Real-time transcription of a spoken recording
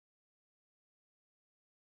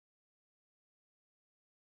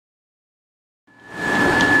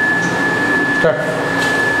Start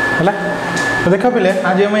है। तो देख पे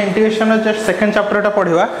आज आम इंटीग्रेशन जस्ट सेकेंड चैप्टर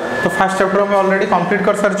पढ़ा। तो फर्स्ट चैप्टर में ऑलरेडी कंप्लीट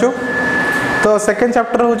कर सारी। तो सेकेंड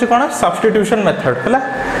चैप्टर हूँ कौन सब्स्टिट्यूशन मेथड है।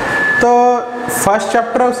 तो फर्स्ट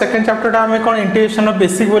चैप्टर और सेकेंड चैप्टर आम कौन इंटीग्रेशन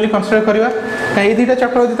बेसिक बोली कंसीडर करवा। ये दुटा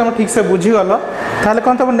चैप्टर जो तुम ठीक से बुझीगल ताहले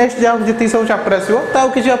कौन तुम नेक्स्ट जाओ जी सब चैप्टर आसो तो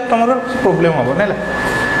किसी तुम प्रोब्लेम हम ना।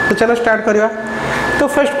 तो चलो स्टार्ट करवा। तो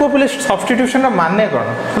फर्स्ट को बोले सब्स्टिट्यूशन माने कौन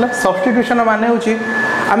है। सब्स्टिट्यूशन माने हूँ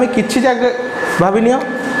आम कि जगह भाविनियो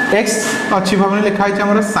एक्स अच्छी भावना लिखाई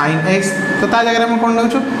आम साइन एक्स। तो ता जगह आम कौन नौ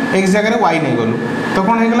एक्स जगह वाई नहीं गलु तो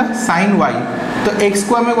कौन होगा साइन वाई। तो एक्स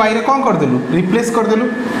को आम वाई रे कौन करदेलु रिप्लेस करदेलु।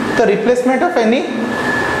 तो replacement of any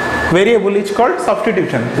variable is called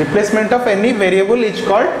substitution. Replacement of any variable is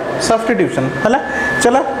called substitution है।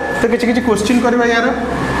 चलो तो किसी क्वेश्चन करवा यार।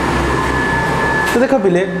 तो देख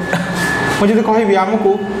पिले मुझे कहि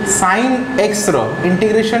आमको साइन एक्स रो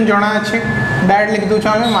इंटीग्रेशन जना अच्छे डायरेक्ट लिख दूँ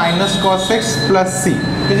आम माइनस कॉस एक्स प्लस सी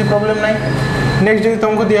किसी प्रॉब्लम नहीं। नेक्स्ट जो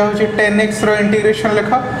तुमको दिया हो 10x रो इंटीग्रेशन लिख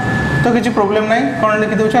तो किसी प्रॉब्लम नहीं। कौन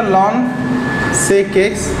लिखी दूँ लॉन सेक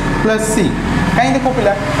एक्स प्लस सी। कहीं देख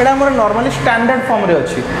पिला यहाँ आम नॉर्मली स्टैंडर्ड फॉर्म रे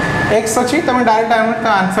अच्छी एक्स अच्छी तुम डायरेक्ट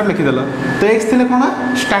आंसर लिखिदेल। तो एक्स थी कौन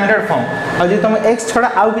स्टैंडर्ड फॉर्म और जो तुम एक्स छड़ा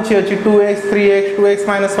आउ कि अच्छी 2x 3x 2x -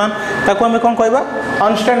 1 ताको आम कौन कहवा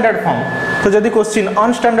अनस्टैंडर्ड फॉर्म। तो जदि क्वेश्चन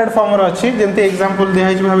अनस्टैंडर्ड फॉर्म अच्छी जमी एग्जांपल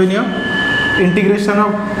दिखाई Bhavini integration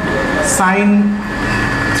of sine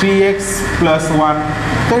 3x + 1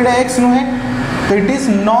 तो ये एक्स नुहे तो it is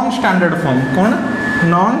non standard form. कौन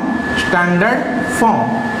non standard form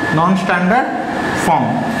non standard form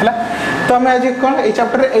है। तो आम आज कौन ये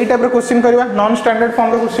चैप्टर यही टाइप क्वेश्चन करवा नॉन स्टैंडर्ड फॉर्म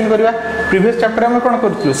क्वेश्चन करवा। प्रीवियस चैप्टर में कौन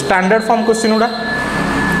करूँ स्टैंडर्ड फॉर्म क्वेश्चन गुड़ा।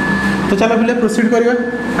 तो चलो पहले प्रोसीड करवा।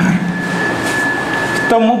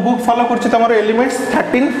 तो मु बुक फॉलो कर तुम एलिमेंट्स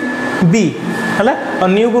 13b है और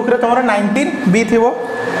न्यू बुक रे तुम 19b थी।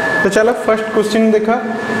 तो चलो फर्स्ट क्वेश्चन देख।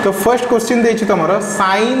 तो फर्स्ट क्वेश्चन देछि तुम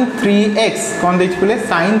साइन 3x कौन देछि पहले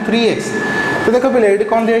साइन 3x। तो देखो पहले ये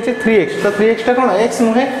कौन दिखाई 3x। तो 3x टा कौन x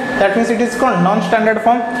नुहे दैट मीन्स इट इज कौन नॉन स्टैंडर्ड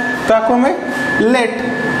फॉर्म। तो आपको हमें लेट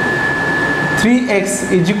 3x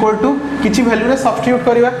 = किसी वैल्यू रे सब्स्टिट्यूट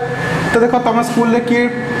करवा। तो देखो तुम स्कूल किए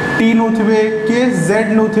t नौथे किए z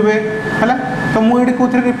नौथे है। तो मुझे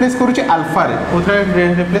कौन रिप्लेस करुँची अल्फा रे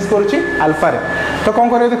रिप्लेस करुँची अल्फा रे। तो कौन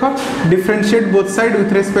कर देख differentiate both side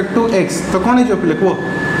with respect to x। तो कौन हो पे कह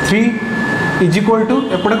 3 =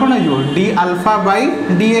 एपटे कौन हो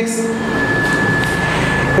d∆/dx।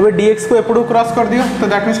 dx को एपटू क्रॉस कर दियो तो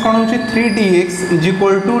दैट मीन्स कौन हो 3dx =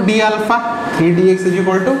 d∆। 3dx =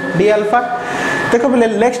 d∆। देख पे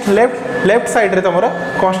नेक्स्ट लेफ्ट साइड रे तुम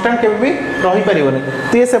कांस्टेंट के भी रही पारिबनी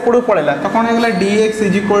तो ये सेपटू पड़ेगा। तो कौन होगा dx =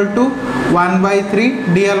 1/3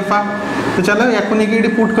 d∆। तो चलो या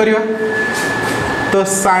पुट करवा। तो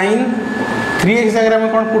साइन 3x जगह में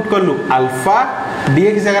कौन पुट कलु अल्फा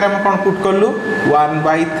dx जगह में कौन पुट कलु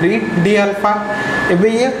 1/3 d∆। एबे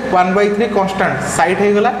ये 1/3 कांस्टेंट साइड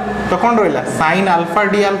हो गला। तो कौन रहा साइन अल्फा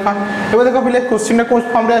d∆। एबे देखो पहले क्वेश्चन कौन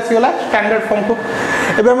फॉर्म रे आसीगला स्टैंडर्ड फॉर्म को।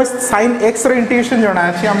 एबे हमें साइन x रो इंटीग्रेशन जना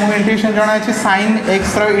अछि हमको इंटीग्रेशन जना अछि साइन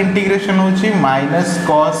x रो इंटीग्रेशन होछि माइनस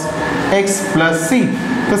cos x + c।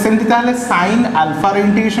 तो सेमति ताले साइन अल्फा रो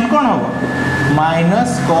इंटीग्रेशन कौन होबो minus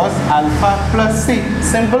cos alpha + c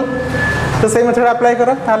simple. तो सही मेथड अप्लाई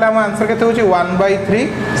करो ताले हम आंसर केते होछि 1/3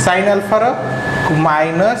 sine alpha rho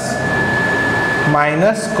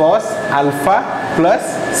minus cos alpha +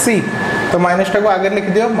 c। तो माइनस टा को आगे लिख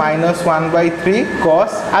दियो -1/3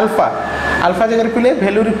 cos अल्फा। अल्फा जगह पे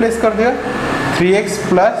वैल्यू रिप्लेस कर दियो 3x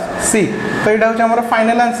 + c। तो यहाँ हूँ हमारा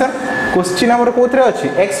फाइनल आंसर। क्वेश्चन आम कौन अच्छी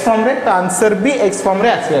एक्स फॉर्म रे तो आंसर भी एक्स फॉर्म रे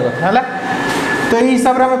आसवा कथा है। तो यही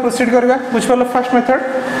हिसाब से आम प्रोसीड करवा बुझिपाल फर्स्ट मेथड।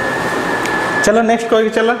 चलो नेक्स्ट कह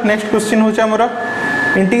चलो नेक्स्ट क्वेश्चन हूँ आमर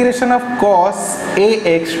integration of cos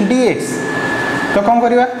ax dx। तो कौन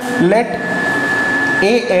करवा लेट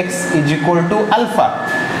ax = अल्फा।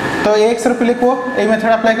 तो एक्स रो पे को ए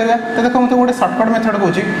मेथड अप्लाई करवा। तो देखो मुझे गोटे शॉर्टकट मेथड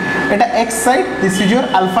कहूँ एटा x side this is your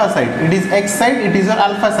alpha side it is x side it is your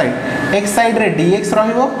alpha side. X side रे dx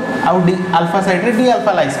रहिबो आउ अल्फा साइड रे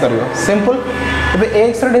d∆ लाइज करिवो सिंपल। एबे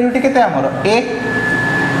x रो डेरिवेटिव केते हमर a।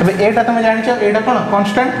 एबे a टा तुम जानि छ एटा कोन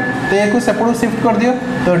कांस्टेंट तो ए को सेपटू शिफ्ट कर दियो।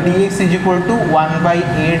 तो dx =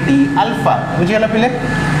 1/a d∆। बुझियला पिले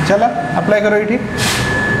चलो अप्लाई करो इठी।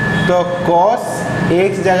 तो cos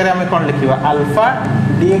x जगह में कौन लिखा अल्फा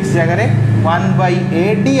dx जगह 1/a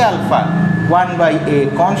d∆। 1/a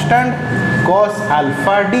constant cos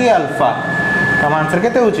alpha d∆। तो आंसर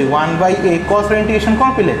केते होची 1/a cos इंटीग्रेशन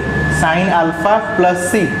कौन पिले sin अल्फा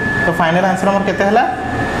 + c। तो फाइनल आंसर हमर केते हला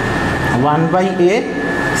 1/a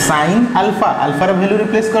sin अल्फा। अल्फा रो वैल्यू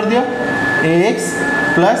रिप्लेस कर दियो ax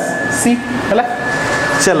 + c हला।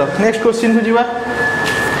 चलो नेक्स्ट क्वेश्चन को जीवा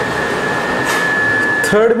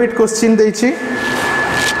थर्ड बिट क्वेश्चन देछि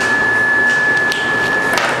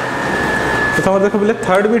तो देखो बोले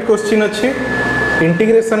थर्ड बिट क्वेश्चन अच्छी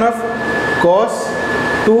इंटीग्रेशन ऑफ cos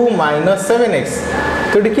 2 - 7x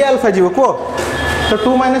तो ये अल्फा जीव को तो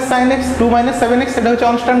 2 - sin x 2 - 7x এটা হচ্ছে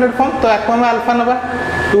अनस्टैंडर्ड फॉर्म तो याको हम अल्फा नबा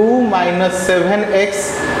 2 - 7x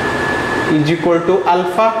 =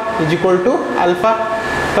 अल्फा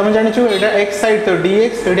तो हम जानि छु एटा x साइड तो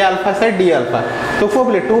dx एटा अल्फा साइड d अल्फा तो को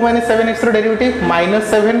बोले 2 - 7x रो डेरिवेटिव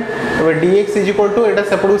 -7 अब dx = एटा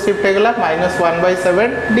सेपडू शिफ्ट हे गला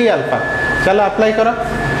 -1/7 d अल्फा चलो अप्लाई करो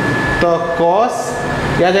तो cos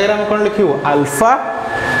या जगह हम कौन लिखियो अल्फा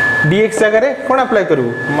dx जगह कौन अप्लाई करू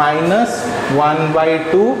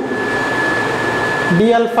 -1/2 d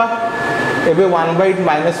अल्फा एबे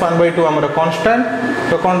 1/-1/2 हमर कांस्टेंट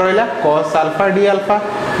तो कौन रहिला cos अल्फा d अल्फा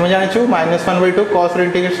हम जानि छु -1/2 cos रे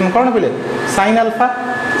इंटीग्रेशन कौन बोले sin अल्फा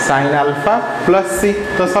प्लस c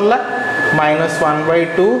तो सरला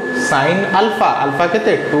 -1/2 sin अल्फा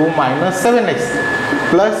केते 2 - 7x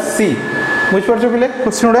प्लस c बुझ परछ बोले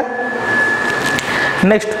क्वेश्चन रे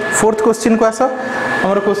नेक्स्ट फोर्थ क्वेश्चन को आसो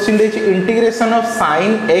हमर क्वेश्चन देछि integration of sin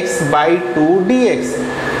x/2 dx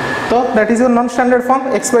तो that is your non standard form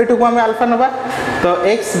x/2 को हमें अल्फा नबा तो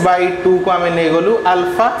x/2 को हमें नै गलु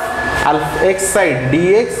alpha x side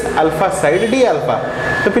dx alpha side d alpha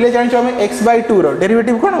तो पहले जानि छ हमें x/2 रो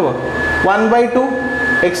डेरिवेटिव कोन हो 1/2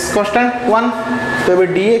 x कांस्टेंट 1 तो बे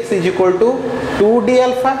dx = 2d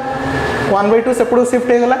अल्फा 1/2 से पड़ो शिफ्ट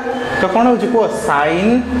हे गला तो कोन हो को sin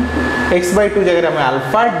x/2 जगह में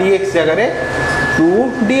अल्फा dx जगह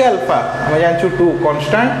 2d अल्फा हम जान छु 2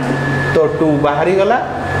 कांस्टेंट तो 2 बाहरी गला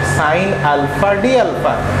sin अल्फा d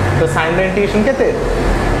अल्फा तो sin इंटीग्रेशन केते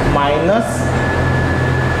minus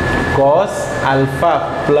cos alpha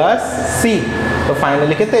plus c तो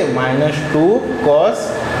फाइनली केते -2 cos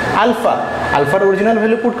अल्फा अल्फा रो ओरिजिनल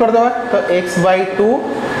वैल्यू पुट कर दवा तो x/2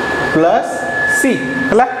 प्लस c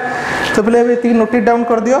हला तो पहले अभी ती नोट डाउन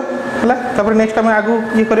कर दियो हला तापर नेक्स्ट हम आगु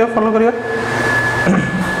ये करियो फॉलो करियो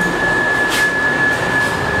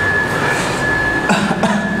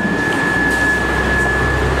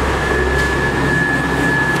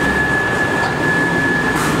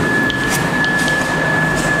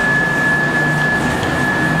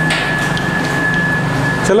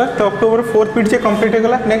चलो तो अक्टोबर 4th बिट जे कंप्लीट हो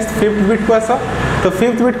गला नेक्स्ट 5th बिट को आसो तो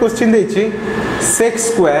 5th बिट क्वेश्चन देछि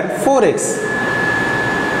sec² 4x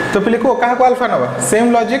तो पहले को कहा को अल्फा नबा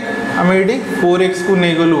सेम लॉजिक हम एडी 4x को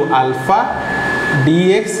नै गलु alpha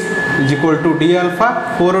dx = d alpha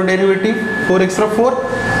 4 derivative 4x रो 4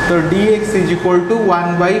 तो dx =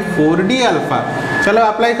 1/4 d अल्फा चलो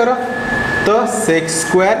अप्लाई करो तो sec²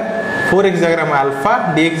 4x जगह में अल्फा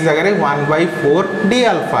dx जगह 1/4 d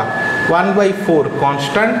alpha 1/4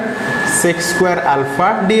 constant sec² alpha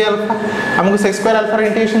d alpha हमको sec² अल्फा रे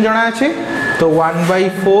इंटीग्रेशन जाना अछि तो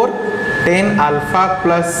 1/4 10 अल्फा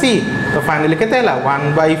प्लस c तो फाइनली केते हला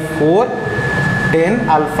 1/4 10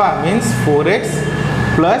 alpha means 4x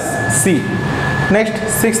plus c next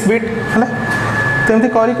 6th bit हला तो एमती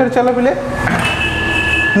करी कर चलो पहले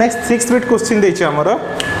नेक्स्ट 6th बिट क्वेश्चन देछि हमरो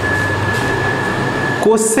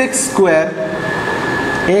cosec²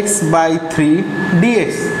 x/3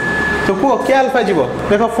 dx तो को क्या अल्फा जीवो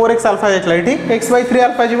देखो 4x अल्फा जातला एठी x/3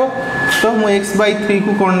 अल्फा जीवो तो मु x/3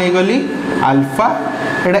 को कोन नै गली अल्फा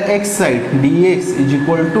एटा x side dx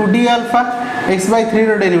 = d alpha x/3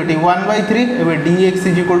 रो डेरिवेटिव 1/3 एबे dx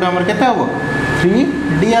 = हमर केते हबो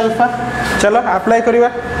 3d अल्फा चलो अप्लाई करिवा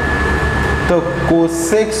तो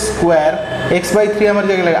cosec² x/3 हमर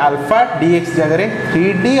जगह लगे अल्फा dx जगह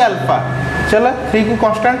 3d अल्फा चलो 3 को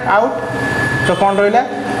कांस्टेंट आउट तो कौन रहिला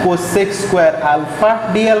cosec² अल्फा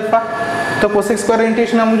d अल्फा तो cosec²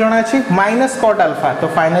 इंटीग्रेशन हम जाना अछि माइनस cot अल्फा तो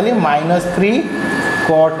finally -3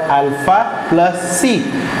 cot alpha plus c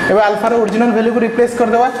एबे अल्फा रो ओरिजिनल वैल्यू को रिप्लेस कर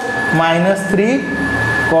देबा -3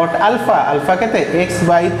 cot अल्फा अल्फा केते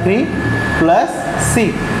x/3 प्लस c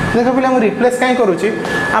देखो पहले हम रिप्लेस काई करूची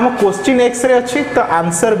हम क्वेश्चन x रे अछि तो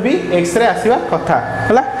आंसर भी x रे आसीबा कथा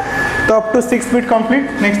हला तो up to 6th bit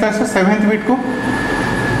complete next आसो 7th बिट को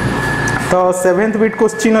तो 7th बिट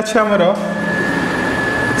क्वेश्चन अछि हमरो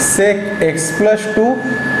sec x + 2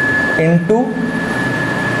 *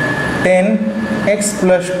 10x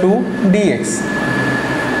 + 2 dx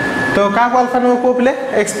तो का को अल्फा नो को पहले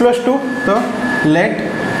x + 2 तो लेट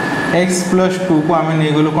x + 2 को हमें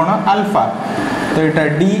नै गलो कोन अल्फा तो एटा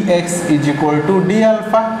dx = d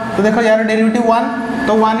अल्फा तो देखो यार डेरिवेटिव 1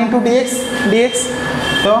 तो 1 * dx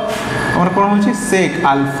तो और कोन होची sec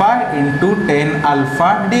alpha * 10 alpha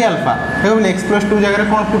d alpha देखो x + 2 जगह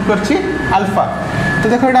कोन पुट करछि अल्फा तो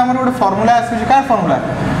देखो एटा हमर गोटे फार्मूला आसी का formula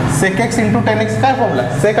sec x into tan x का formula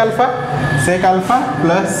sec alpha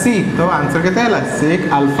plus c तो आंसर केते हला sec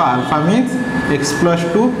alpha means x plus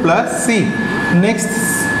 2 plus c next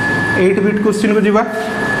 8 bit question को जीवा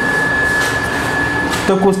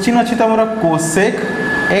तो क्वेश्चन अछि तमरा cosec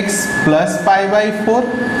x plus pi by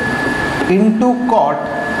 4 into cot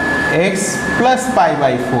x plus pi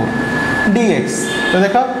by 4 dx तो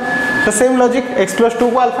देखो तो सेम लॉजिक x plus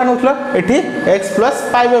 2 को अल्फा नउतलो एठी x plus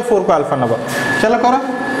pi by 4 को अल्फा नबो चलो करो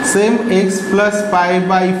same x plus pi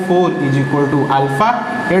by 4 is equal to alpha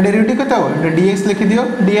ये derivative कितना हो ये dx लिख दियो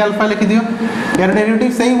d अल्फा लिख दियो यार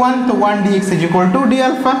डेरिवेटिव सही 1 तो 1 dx is equal to d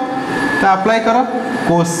alpha तो अप्लाई करो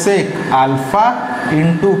cosec alpha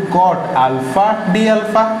into cot alpha d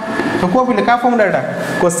alpha तो को भी लिखा फॉर्मूला एटा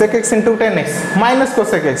cosec x into tan x minus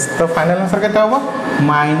cosec x तो फाइनल आंसर कितना होगा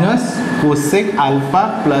minus cosec alpha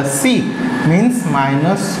plus c means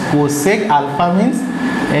minus cosec alpha means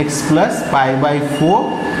x plus pi by 4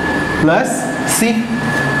 plus c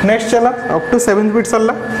next चला up to 7th bit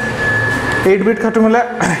Sarla 8 bit खत्म होला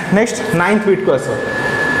next 9th bit को आसो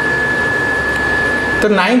तो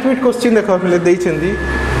 9th bit question देखो पहले देई छंदी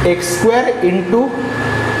x square into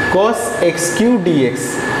cos x cube dx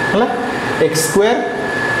हला x square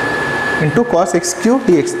into cos x cube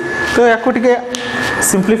dx तो याको टिके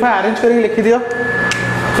सिंपलीफाई अरेंज करके लिखि दियो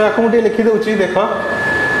तो याको मुटे लिखि दउची देखो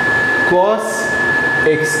cos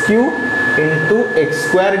x cube into x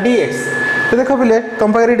square dx तो देखो पहले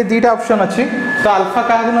तुम पाखे ये दुटा ऑप्शन अच्छी तो अल्फा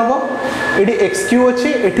क्या नब ये x क्यू अच्छी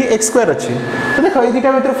ये x स्क्वायर अच्छी तो देखो ये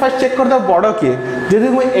दुटा भर फास्ट चेक कर दो बड़ किए जब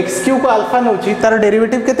मुझे x क्यू को अल्फा नौ तार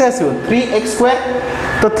डेरिवेटिव केते आसीबो 3x स्क्वायर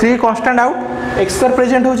तो 3 constant out x square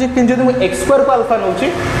present होची कि जब मुझे x स्क्वायर को अल्फा नौ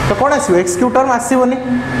तो कौन आसीबो x क्यू टर्म आसीबोनी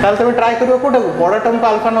ताल तबे ट्राई करियो कोटा बड़ टर्म को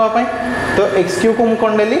अल्फा नवा पई तो x क्यू को मु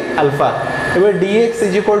कोन देली अल्फा एबे dx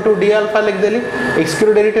 = d अल्फा लिख देली x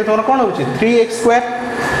क्यू डेरिवेटिव तोर कोन होची 3x square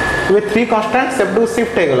with 3 constant सबडू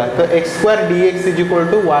shift हे गला तो x square dx =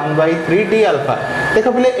 1/3 d alpha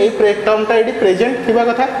देखो पहले ए टर्म ता एडी प्रेजेंट थिबा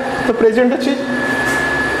कथा तो प्रेजेंट अछि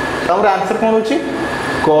हमर आंसर कोन होछि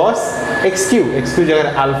cos x cube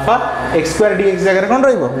जगह अल्फा x square dx जगह कोन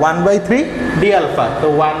रहइबो 1/3 d अल्फा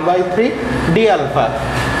तो 1/3 d अल्फा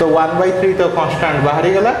तो 1/3 तो कांस्टेंट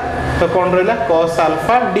बाहरी गला तो कौन रहला cos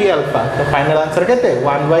अल्फा d अल्फा तो फाइनल आंसर केते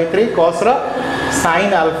 1/3 cos रो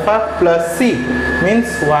sin alpha plus c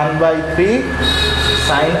means 1/3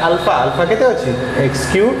 sin alpha alpha केते अछि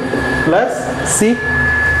x क्यूब प्लस c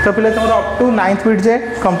तो पहले तुमरा up to 9th bit J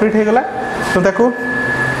complete हे गला तो ताको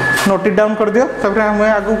नोट इट डाउन कर दियो तब हम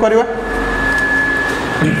आगु करबा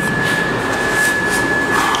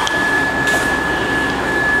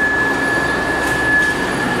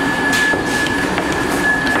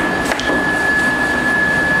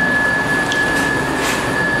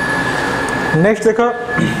नेक्स्ट देखो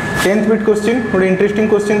 10th बिट क्वेश्चन थोड़ी इंटरेस्टिंग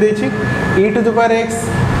क्वेश्चन देछि e to the power x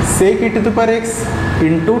sec e to the power x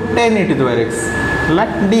into tan e to the power x हला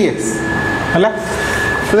dx हला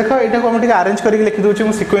तो देखो एटा को हम ठीक अरेंज करके लिखि दोछि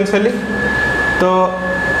मु सीक्वेंशियली तो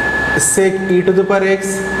sec e to the power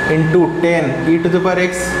x into tan e to the power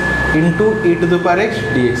x into e to the power x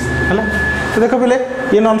dx हला तो देखो पहले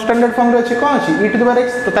ये नॉन स्टैंडर्ड फॉर्म रे अछि कोन अछि e to the power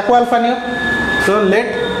x तो ताको अल्फा नियो तो late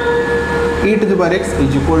e to the power x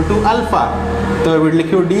 = alpha तो ये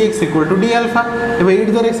लिखियो dx = d अल्फा एबे e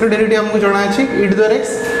to the power x row derivative हमको जाना अछि e to the power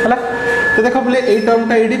x हला तो देखो पहले ए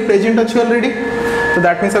टर्मटा एडी प्रेजेंट अछि ऑलरेडी तो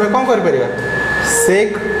दैट मींस हमें कोन कर परिबा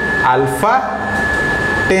sec अल्फा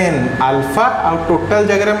tan अल्फा और टोटल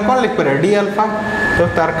जगह हम कोन लिख परिबा d अल्फा तो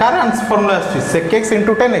तार कारण आंसर फार्मूला अछि sec x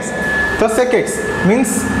 * tan x तो sec x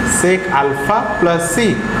means sec alpha plus c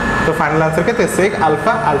तो फाइनल आंसर केते sec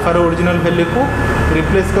अल्फा रो ओरिजिनल वैल्यू को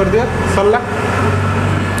रिप्लेस कर दियो सरला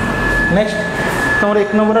नेक्स्ट तमर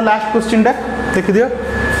एक नंबर लास्ट क्वेश्चन टा देख दियो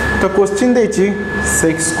तो क्वेश्चन देछि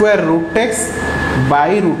sec square root x by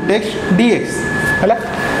root x dx हला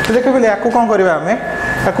तो देखो पहले याको कोन करबा हमें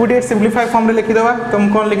याको डी सिंपलीफाई फॉर्म रे लिखि देबा तुम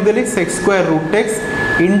कोन लिख देली sec square root x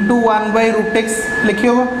into 1/√x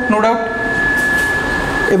लिखियो नो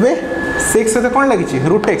डाउट एबे 6 से कोन लागि छि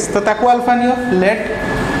 √x तो ताको अल्फा नियो लेट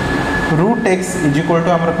 √x =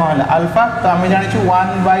 हमर कोन हला अल्फा तो हमें जानि छि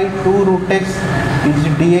 1/2√x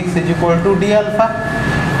dx = d alpha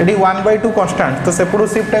AD 1/2 constant तो सेपडू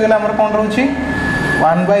शिफ्ट हे गेला हमर कोन रहउछि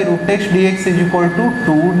 1/√x dx =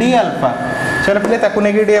 2d अल्फा चलो पहले ताको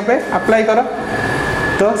नेगेटिव पे अप्लाई करो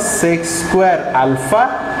तो sec square अल्फा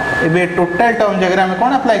एबे टोटल टर्म जगह हम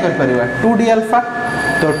कोन अप्लाई कर परिबा 2d अल्फा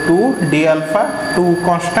तो 2d अल्फा 2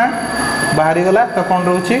 कांस्टेंट बाहरी गला तो कोन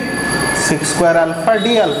रहउछि sec square alpha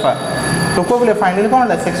d alpha तो को बोले फाइनली कोन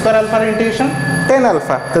होला sec square alpha integration tan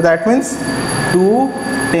alpha तो that means 2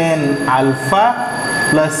 tan alpha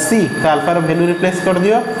plus c तो अल्फा रो वैल्यू रिप्लेस कर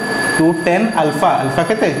दियो टू टेन अल्फा अल्फा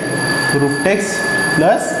केते रूट एक्स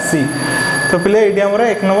प्लस सी। तो पिले ये आमर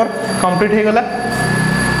एक नंबर कंप्लीट हो गला।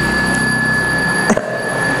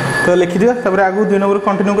 तो लिखि दियो तबरे आगु 2 नंबर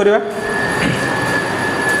कंटिन्यू करबा।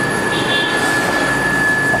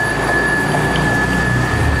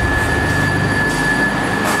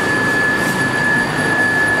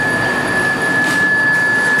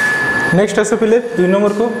 नेक्स्ट आस पिले 2 नंबर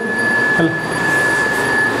को हेला।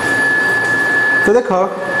 तो देखो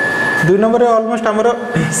 2 नंबर ऑलमोस्ट आमर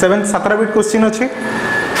 7 बिट क्वेश्चन अच्छी।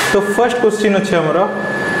 तो फर्स्ट क्वेश्चन अच्छे आमर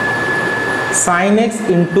sin x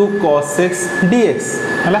into cos x dx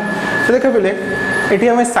है। तो देख पे ये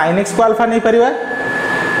आम sin x को अल्फा नहीं पार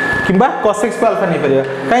कि cos x को अल्फा नहीं पार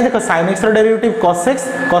कहीं देख sin x derivative cos x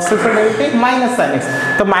derivative minus sin x।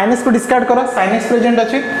 तो माइनस को डिस्कार्ड करो sin x प्रेजेंट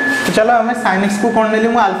अच्छी। तो चलो आम sin x को कौन नेली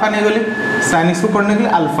मुझे अल्फा नहीं गली sin x को कौन नेली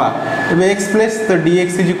अल्फा ए x प्लस तो dx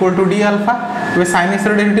is equal to D alpha A sin x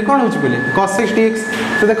derivative कौन होची पहले cos x dx।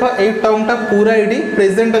 तो देखो ए टर्मटा पूरा एडी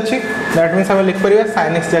प्रेजेंट अच्छी दैट मीन्स हम लिख परिया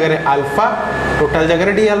sin x जगह अल्फा टोटल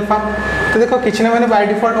जगह डी अल्फा। तो देखो किछि ना माने बाय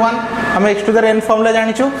डिफॉल्ट 1 हम x to the n formula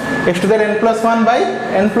जानिछु x to the n plus 1 bye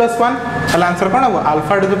n plus 1 ताले आंसर कोन हो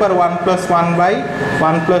alpha two the power 1 plus 1 bye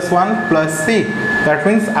 1 plus 1 plus c that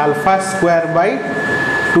means alpha square by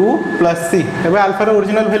 2 plus c। एबे alpha रो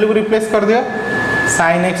original value को replace कर दियो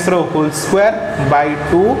sin x row whole square by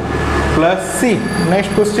 2 plus c।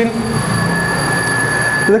 Next question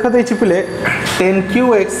देखो देछि पिले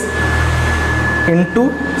 10qx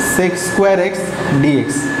into sec square x dx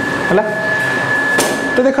है।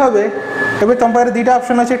 तो देखो एबे तुम पारे दुटा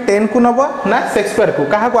ऑप्शन अच्छे 10 को नब ना sec स्क्वायर को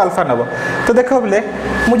कहा को अल्फा नब। तो देखो बोले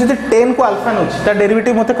मुझे जब 10 को अल्फा नौछि ता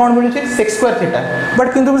डेरिवेटिव मते कोन मिलुछि sec स्क्वायर थीटा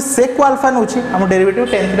बट किंतु sec को अल्फा नौछि हम डेरिवेटिव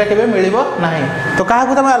 10 थीटा केबे मिलिबो नाही। तो कहा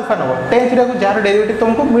को तुम अल्फा नब 10 थीटा को जार डेरिवेटिव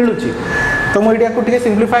तुमको मिलुछि। तो मु एडिया को ठीक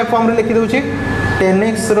सिंपलीफाई फॉर्म रे लिखि दउछि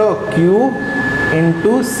 10x रो cube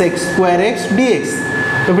into sec square x dx।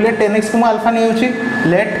 तो बोले 10x को मु अल्फा नै होछि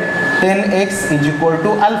late 10x is equal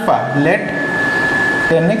to alpha late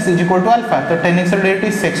 10x is equal to alpha. तो 10x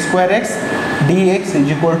derivative sec square x dx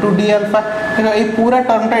is equal to d alpha. देखो ये पूरा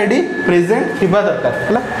टर्मटा एडी प्रेजेंट थिबा दरकार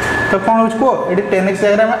हैला। तो कोन होछ को एडी 10x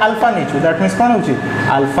जगह में अल्फा नेछु दैट मींस कोन होछि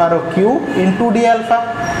अल्फा रो क्यूब इनटू d अल्फा।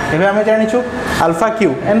 एबे हमें जानिछु अल्फा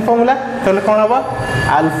क्यूब n फार्मूला तो कोन होबा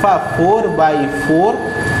अल्फा 4/4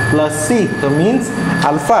 प्लस c। तो मींस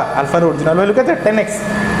अल्फा रो ओरिजिनल वैल्यू केते 10x।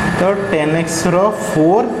 तो 10x रो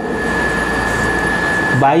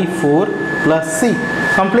 4/4 प्लस c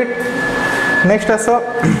कंप्लीट। नेक्स्ट आसो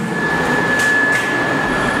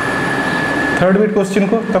थर्ड बिट क्वेश्चन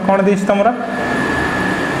को। तो कौन दी तुमरा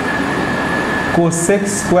cosec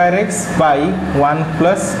square x bye 1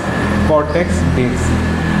 plus cot x dx।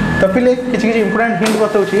 तो पिले किछि इंपोर्टेंट हिंट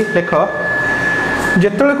बताउछि देखो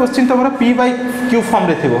जेतले क्वेश्चन तुमरा p बाय q फॉर्म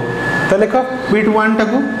रे थिबो तो देखो बिट 1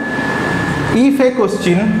 टाकू if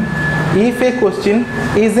a question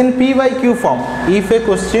is in p by q form if a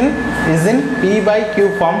question is in p by q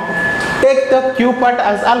form take the q part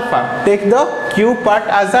as alpha take the q part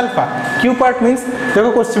as alpha। q part means देखो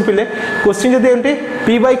question पिले question जदि anti p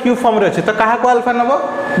by q form रे अछि तो कहा को alpha नबो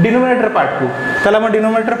denominator part को। तले हम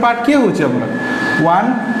डिनोमिनेटर पार्ट के होछि हमरा 1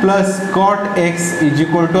 plus cot x is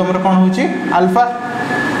equal to हमरा कोन होछि अल्फा।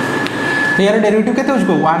 तो यार डेरिवेटिव केते होछि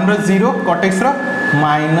को 1 रो 0 cot x rho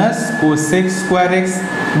minus cosec square x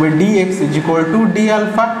with dx is equal to d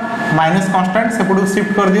alpha minus constant सेपटू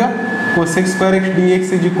shift कर दियो cosec square x dx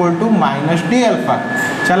is equal to minus d alpha.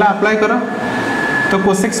 चला अप्लाई करो तो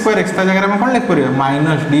cosec स्क्वायर x ता जगह में कोन लिख परियो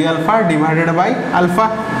minus d alpha divided by alpha.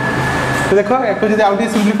 तो देखो एको जदि आउट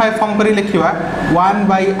सिंपलीफाई फॉर्म करी लिखिवा 1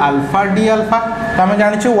 बाय अल्फा d अल्फा। तो हम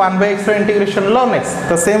जानि छु 1 बाय x रो इंटीग्रेशन ln x।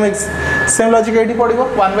 तो same logic AD पड़िबो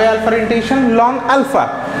 1 by alpha integration ln alpha.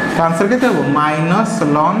 तो आंसर केते हो minus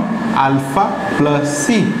ln alpha plus c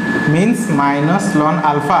means minus ln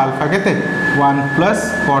alpha alpha केते 1 plus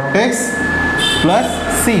cot x plus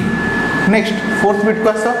c। Next fourth bit को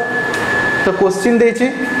आसो। तो question देछि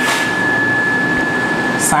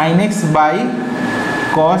sin x bye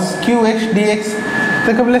cos qx dx।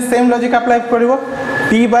 देखो बोले same logic apply करिवो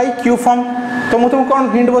p bye q form. तो मु तुम कोन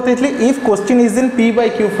hint बतैतली if question is in p bye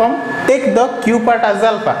q form take the q part as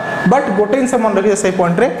alpha but गोटे इन मन रखियो से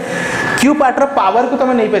पॉइंट रे q पार्ट रो पावर को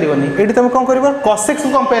तुम नै परिबोनी एडी तुम कोन करिवो cos x को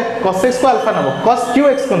कंपेयर cos x को अल्फा नबो cos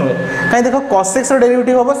qx को नबे काई देखो cos x रो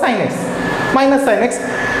डेरिवेटिव होबो sin x minus sin x।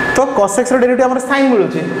 तो cos x रो डेरिवेटिव हमर sin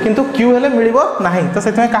मिलुची किंतु q हेले मिलिबो नाही। तो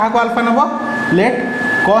सेतमे कहा को alpha Nebo late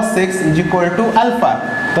cos x is equal to alpha.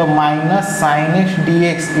 तो minus sin x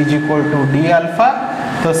dx is equal to d alpha.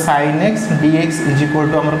 तो sin x dx is equal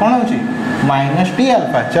to हमर कोन होची माइनस d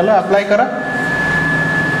अल्फा। चलो अप्लाई करो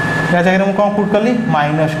या जगह मैं कौन पुट कली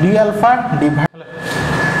माइनस डी अल्फा डिवाइड।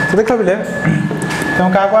 तो देख पे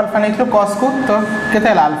तुम क्या अल्फा नहीं कस को तो केते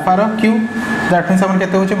alpha row Q that means हमर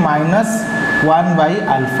केते होचे minus 1 by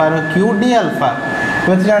alpha row Q D alpha.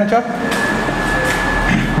 तो जान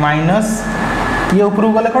माइनस ये ऊपर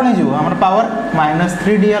गले कौन हो आम पावर माइनस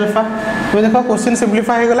 3 डी अल्फा। तो देखो क्वेश्चन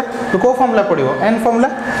सिंप्लीफाई हो गला तो कौ फॉर्मूला पड़ो एन फॉर्मूला।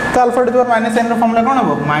 तो alpha two the power minus N formula कौन हम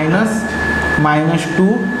माइनस 2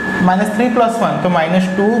 माइनस 3 प्लस 1 तो माइनस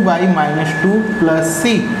 2 बाई माइनस 2 प्लस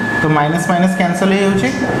सी। तो माइनस माइनस कैंसल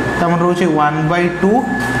हो रोचे 1 बाई 2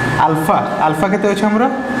 अल्फा अल्फा के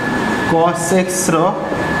cos x rho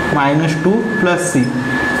minus 2 plus सी।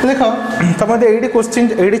 तो देख तुम ये क्वेश्चन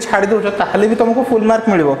ये छाड़ दौ ताहले भी तुमको फुल मार्क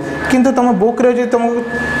मिल किंतु तुम बुक रे जो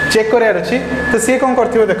तुमको चेक करार अच्छी तो सी कौन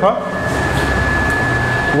कर देख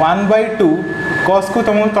 1 बाई 2 कॉस को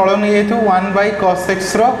तुमको तल नहीं जाइए 1 by cos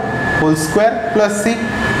x row whole square plus सी।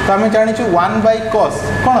 तो आम जाचु 1 बाई कॉस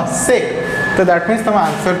कौन सेक तो दैट मीन्स तुम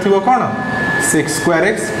आंसर थी कौन सेक स्क्वायर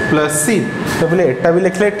एक्स प्लस सी। तो बोले एटा भी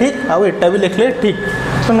लिखले ठीक आउ एटा भी लिखले ठीक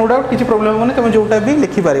तो नो डाउट किसी प्रोब्लेम होनी तुम जोटा भी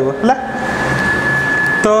लिखिपार है।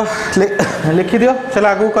 तो लिखि दियो चलो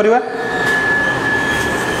आगू करवा।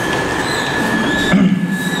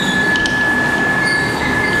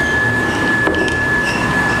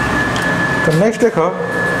 तो नेक्स्ट देख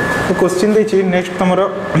तो क्वेश्चन देछि नेक्स्ट तुम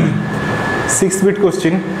 6 बिट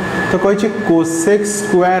क्वेश्चन तो कही cosec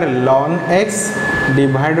square lawn x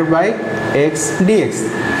divided by x dx.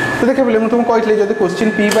 तो देख बोले मुझे तुमको कही जब question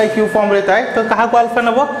P bye Q form रे थाए तो क्या अल्फा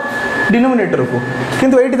नब डिनोमिनेटर को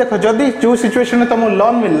किंतु ये देख जदि जो सिचुएशन में तुम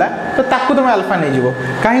लॉन मिलला तो ताकू तुम अल्फा नहीं जीवो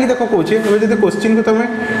कहीं देख कौन जब क्वेश्चन को तुम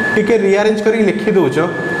टिके रिअरेंज कर लिखि दौच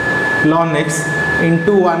lawn x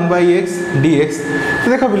into 1 by x D x.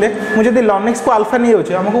 तो देख बोले मुझे लॉन एक्स को अल्फा नहीं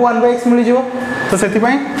जाऊँ आमको 1 बाई एक्स मिल जाव तो से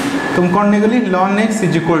तुम कौन नहीं गली lawn x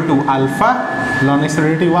is equal to alpha lawn x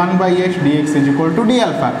derivative 1 by x D x is equal to D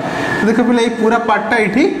alpha. तो देख बोले ये पूरा पार्टा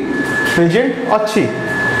ये प्रेजेंट अच्छी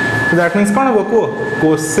तो दैट मीन्स कौन हम को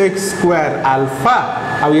कोसेक स्क्वायर अल्फा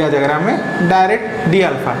आउ या जगह में डायरेक्ट डी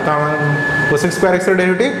अल्फा। तो cosec square x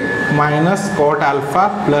derivative minus cot alpha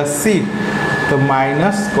plus सी तो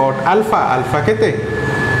माइनस कॉट अल्फा अल्फा केते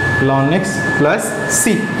लॉन एक्स प्लस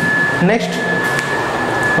सी। नेक्स्ट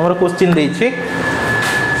हमारा क्वेश्चन देछि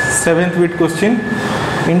 7th bit question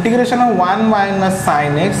integration of 1 minus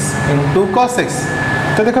sine x into cos x.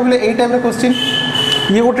 तो देख बोले यही type question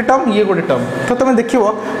ये गोटे टर्म तो तुम देखो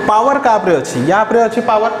पावर क्या अच्छी या अच्छी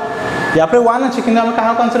पावर या 1 अच्छी कि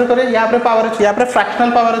क्या कनसीडर करें या पावर अच्छी या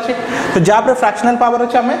फ्रैक्शनल पावर अच्छी तो जहाँ फ्रैक्शनल पावर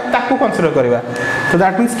अच्छी आम ताकू कनसीडर करवा। तो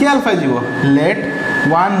दैट मीन्स कि अल्फा जीव late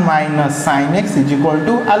 1 minus sine x is equal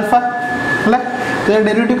to alpha है। तो यार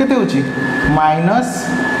डेरिवेटिव केते होची minus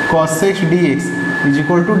cos x D x is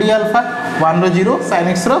equal to D alpha 1 row 0 sine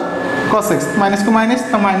x row cos x minus को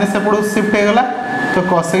माइनस तो माइनस एपड़ शिफ्ट हो गला तो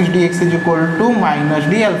cos x dx is equal to minus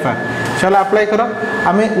D alpha. चलो अप्लाई करो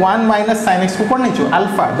आम 1 माइनस साइन एक्स को कौन नहीं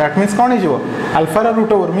अल्फा दैट मीन्स कौन हो alpha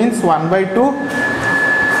root over means 1 by 2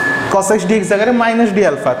 cos x dx जगह माइनस डी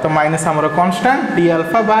अल्फा तो माइनस आमर कांस्टेंट डी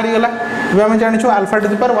अल्फा बाहर गला। अब आम जानी alpha two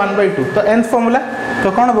the power 1 by 2 तो nth फॉर्मूला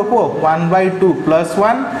तो कौन हम कह 1 by 2 plus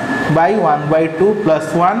 1 by 1 by 2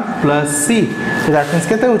 plus 1 plus सी। तो दैट मीन्स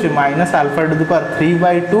केते होची minus alpha two the power 3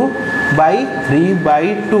 by 2 by 3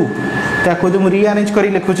 by 2 ताको जो रिअरेंज करी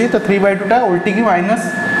लिखुची तो 3 बाई 2 टा उल्टी की minus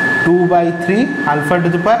 2 by 3 alpha two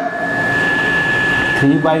the power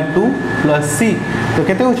 3 by 2 plus सी। तो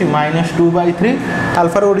केते होची minus 2 by 3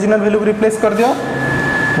 alpha row original value को रिप्लेस कर दियो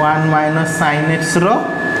 1 minus sine x row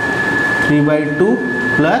 3 by 2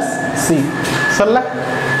 plus C Sarla.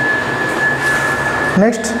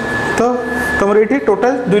 Next तो तुम ये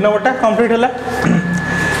टोटल 2 नंबरटा कंप्लीट है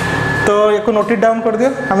तो एक नोट डाउन कर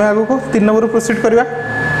दियो आम आगू को 3 नंबर प्रोसीड करवा।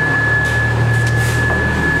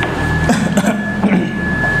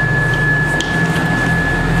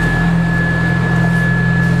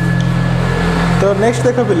 तो नेक्स्ट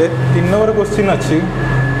देख पे 3 नंबर क्वेश्चन अच्छी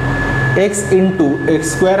x into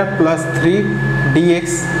x square plus 3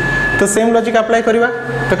 dx। तो सेम लॉजिक अप्लाई करवा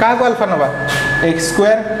तो क्या को अल्फा नवा एक्स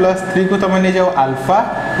स्क्वायर प्लस 3 को तुम नहीं जाओ अल्फा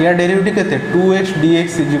या डेरिवेटिव केते 2x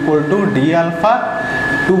dx is equal to D alpha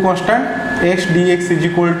 2 constant x dx is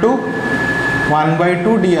equal to 1 by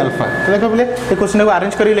 2 D alpha. तो देखो बोले ये क्वेश्चन को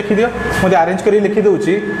अरेंज करी लिखि दियो मुझे अरेंज करी लिखि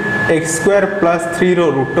दूची एक्स स्क्वायर प्लस 3 रो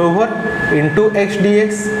root over into x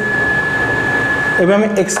dx। एवं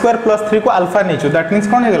हमें एक्स स्क्वायर प्लस 3 को अल्फा नहीं दैट मीन्स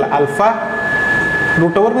कौन होगा alpha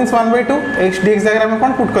root over means 1 by 2 x dx जगह में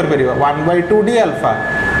कौन पुट कर 1 बाई 2 डी अल्फा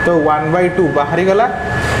तो 1 बाई 2 बाहरी गला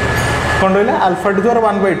कौन रहा अल्फा टू द पावर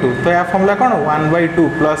 1/2 तो या फॉर्मूला कौन 1/2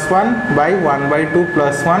 + 1 बाय 1/2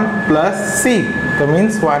 + 1 प्लस सी तो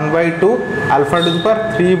means 1/2 alpha two the power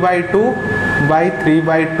 3/2 bye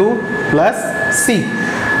 3/2 plus सी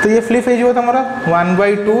तो ये फ्लिप हो तुम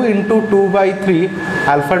 1/2 × 2/3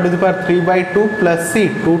 alpha two the power 3/2 plus C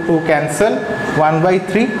 2 2 cancel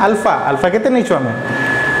 1/3 alpha alpha केते नहीं छो हमें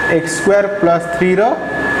x² + 3 रो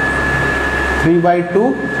 3/2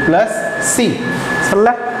 प्लस सी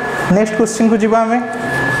सरला नेक्स्ट क्वेश्चन को जीवा हमें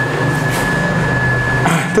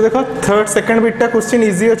तो देखो थर्ड सेकंड बिटटा क्वेश्चन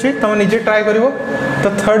इजी अच्छी तुम निजे ट्राई करिवो तो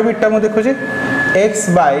थर्ड बिटटा मु देखो जे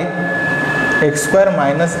x/x²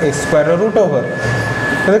 - x² रूट ओवर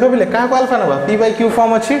तो देखो बिले का अल्फा नबा p/q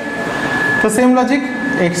फॉर्म अच्छी तो same logic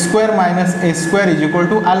x² -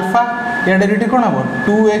 a² = alpha या डेरिवेटिव कौन हम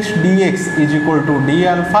 2x dx = d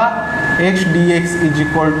alpha x dx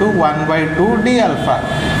 = 1/2 d alpha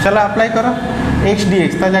चलो अप्लाई करो x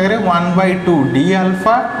dx ता जगह 1/2 d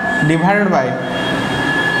alpha divided by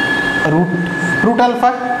root alpha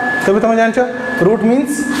तब तुम जान रूट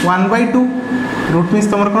मीन्स 1/2 रूट मीन्स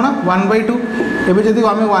तुम कौन 1/2 एवं जब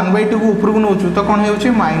आम 1/2 को ऊपर को नौ तो कौन हो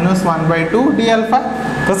 -1/2 d अल्फा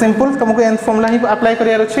तो सिंपल तुमको एन फॉर्मूला ही अप्लाई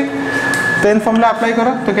करार अच्छी तो एन फॉर्मूला अप्लाई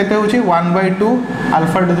करो तो केते होची 1/2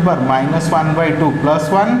 alpha two the power -1/2 +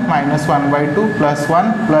 1 -1/2 + 1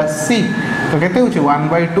 plus सी तो केते होची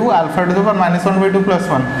 1/2 अल्फा टू द पावर -1/2 +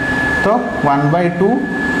 1 तो 1/2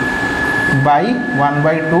 बाय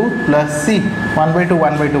 1/2 प्लस सी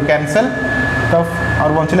 1/2 कैंसल तो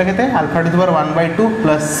और बचला केते alpha two the power 1/2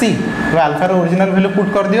 plus सी तो अल्फा रो ओरिजिनल वैल्यू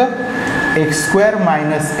पुट कर दियो x²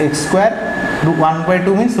 - x²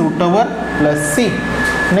 1/2 means root over plus सी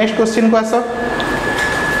नेक्स्ट क्वेश्चन को आसो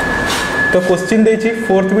तो क्वेश्चन देछि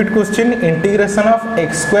fourth bit question integration of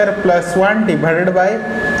x² + 1 divided by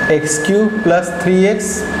x³ + 3x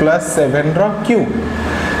 + 7 row cube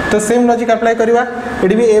तो सेम लॉजिक अप्लाई करवा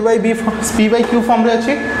AD भी a/b p/q फॉर्म रे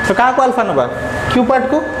अछि तो का को अल्फा नबा q पार्ट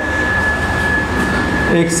को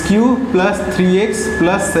x³ + 3x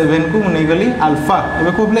 + 7 को नहीं गली अल्फा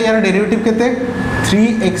एबे को बोले यार डेरिवेटिव केते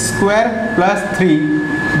 3x² + 3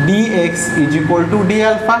 dx = d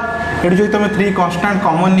alpha AD जो तुम 3 कांस्टेंट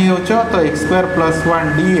कॉमन नहीं होचो तो x² + 1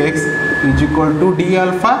 dx = d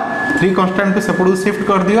alpha 3 constant को सेपटू शिफ्ट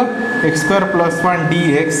कर दियो x² + 1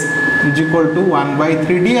 dx =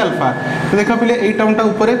 1/3 d अल्फा तो देखो पहले ए टर्मटा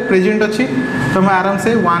ऊपर प्रेजेंट अच्छी तो मैं आराम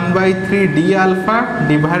से 1/3 d अल्फा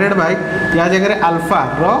डिवाइडेड बाय या जगह अल्फा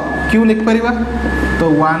रो q लिख परिबा तो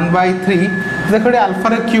 1/3 देखो अल्फा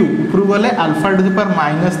रो q ऊपर गले alpha two the power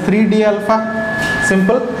 -3 d alpha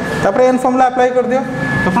simple तापर एन फॉर्मूला अप्लाई कर दियो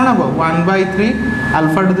तो कौन हम 1/3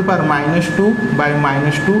 alpha two the power -2 bye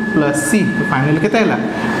 -2 plus सी तो फाइनल केते हला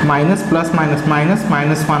minus plus minus minus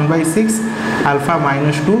 -1/6 alpha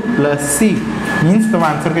 -2 plus C means तो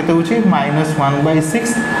आंसर केते होची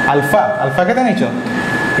 -1/6 अल्फा अल्फा केते नहीं छ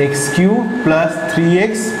x³ +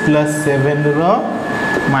 3x + 7 रो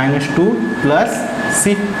 -2 प्लस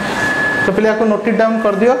सी तो पहले आपको नोट डाउन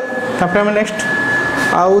कर दियो तापर हम नेक्स्ट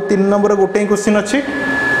आउ 3 नंबर गोटे क्वेश्चन अच्छी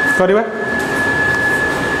करवा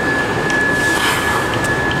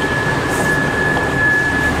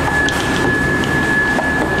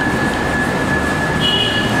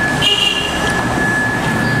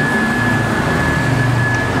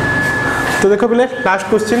तो देखो पहले लास्ट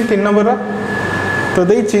क्वेश्चन 3 नंबर तो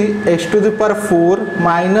देछि x to the power 4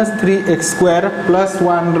 -3x² +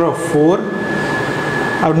 1 रो 4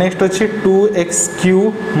 और नेक्स्ट अच्छे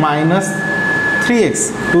 2x³ - 3x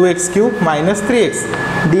 2x³ - 3x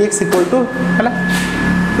dx = है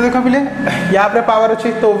तो देखो पहले यहाँ पे पावर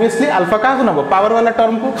अच्छी तो ऑब्वियसली अल्फा क्या नब पावर वाला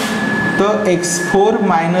टर्म को तो x4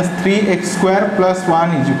 - 3x² +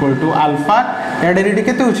 1 = अल्फा या डेरिवेटिव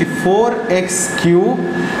केते होची 4x³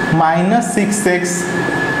 - 6x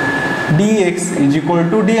dx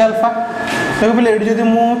 = d alpha देखो पहले एडी जदि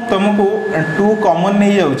मु तुमको 2 कॉमन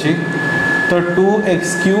नहीं जाउची तो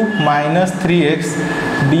 2x³ - 3x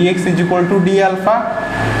dx = d alpha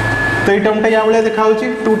तो ये टर्मटा या भाया देखा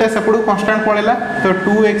 2टा सेपटू कन्स्टांट पड़ेगा तो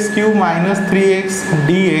 2x³ - 3x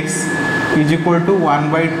dx =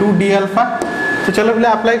 1/2 d alpha तो चलो पहले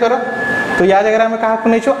अप्लाई करो तो या जगह में क्या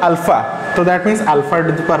नहीं छो अल्फा तो that means alpha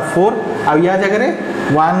two the power 4 आ या जगह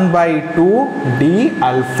 1/2 d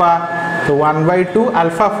अल्फा तो 1/2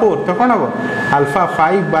 अल्फा 4 तो कौन हम अल्फा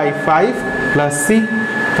 5/5 प्लस सी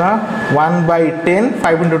तो 1/10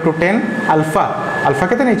 5 × 2 10 अल्फा अल्फा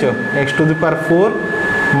केते नहीं छो x to the power 4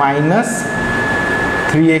 minus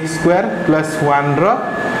 3x² + 1 row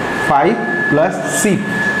 5 plus सी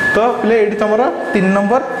तो पहले ये तुम 3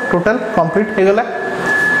 नंबर टोटल कंप्लीट हो गला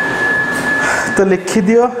तो लिखि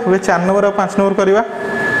दियो वे 4 नंबर और 5 नंबर करवा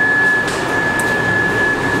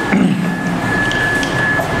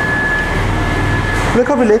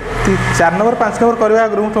देख पिले 4 नंबर 5 नंबर करवा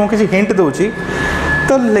आगु तुमको किसी हिंट दूची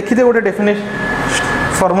तो लिखिदे गोटे definition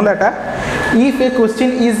फॉर्मूलाटा if A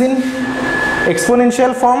question is in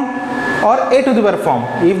exponential form or a to the power form.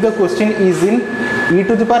 If the question is in e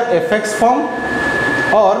to the power fx form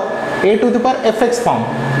or a to the power fx form,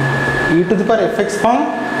 e to the power fx form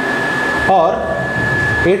or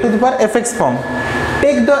a to the power fx form,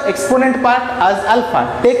 take the exponent part as alpha.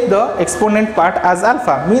 Take the exponent part as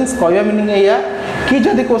alpha means कहया meaning एया कि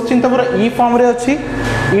जदि question तमरो e form रे अछि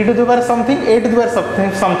e to the power something a to the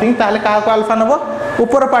power something ताले काहा को alpha नबो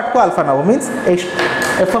ऊपर part को alpha Nebo means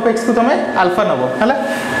F of x को तमे अल्फा नबो हला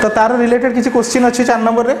तो तार रिलेटेड किसी क्वेश्चन अच्छी 4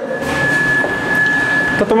 नंबर रे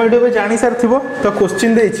तो तुम ये जानी सार थी तो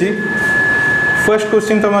क्वेश्चन देछि फर्स्ट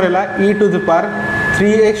क्वेश्चन तुम रहा e to the power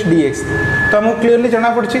 3x dx तो हमको क्लियरली जाना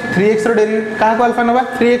पड़ी 3x डेरिवेटिव क्या को अल्फा नबा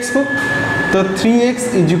 3x को तो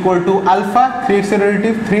 3x is equal to alpha 3x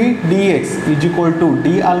derivative 3 dx is equal to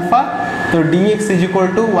d alpha तो dx is equal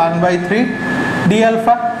to 1/3 d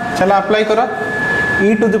alpha चला अप्लाई करो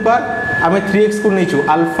e टू द पावर आम 3x को नहीं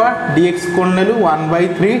अल्फा dx को नेलु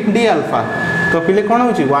 1/3 d अल्फा तो पिले कौन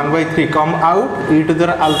हो 1/3 come out e to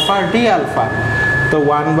the alpha d alpha तो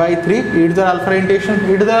 1/3 e to the alpha integration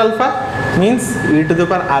e to the alpha means e to the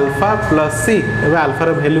power alpha plus c एबे अल्फा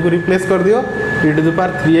रो value को replace कर दियो e to the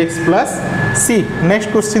power 3x plus c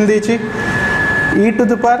next question देछि e to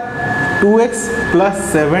the power 2x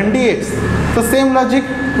plus 7 dx तो same logic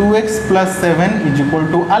 2x plus 7 is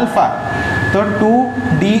equal to alpha तो 2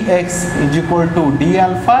 dx is equal to d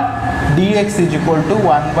alpha dx is equal to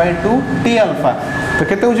 1/2 d alpha तो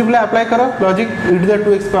केते हो जिबले apply करो logic e to the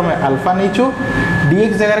 2x को हमें alpha नीचो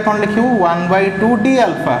dx जगह रे कोन लिखिबो 1/2 d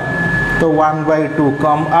अल्फा तो 1/2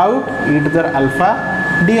 come out e to the alpha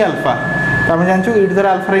d alpha तो हम जानछु e to the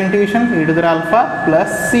alpha integration e to the alpha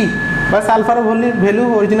plus c बस अल्फा रो वैल्यू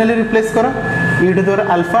ओरिजिनली रिप्लेस करो e to the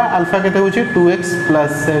alpha alpha केते होची 2x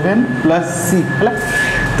plus 7 plus c हला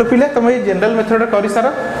तो पिले तुम ये जनरल मेथड कर सार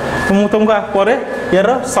तो मुझे तुमको पर यार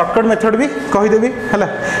सर्टकट मेथड भी कहीदेवी है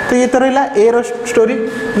तो ये तो रहा ए रो story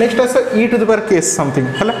next us e to the power case something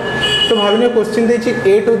है तो भाविनी क्वेश्चन देछि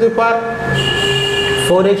a to the power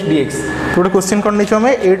 4x dx तो क्वेश्चन कौन नहीं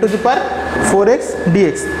हमें a to the power 4x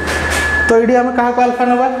dx तो ये आम क्या अल्फा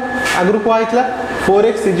नवा आगु कहला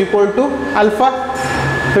 4x is equal to alpha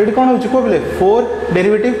तो ये कौन हो बोले 4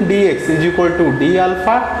 derivative dx is equal to d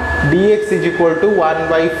alpha dx is equal to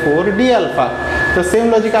 1/4 d alpha तो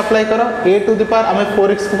सेम लॉजिक अप्लाई करो a टू द पावर आम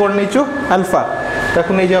 4x को कौन नहीं अल्फा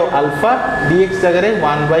ताकू नहीं जाओ अल्फा dx जगह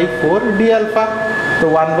 1/4 d अल्फा तो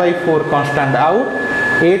 1/4 constant out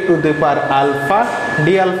a to the power alpha d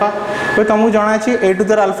alpha तो तुमको जाना a to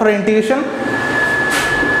the alpha integration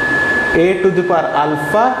a to the power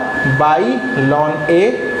alpha by ln a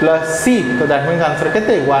plus c तो दैट मींस आंसर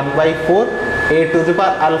केते 1/4 a to the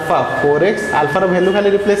power alpha 4x alpha row value खाली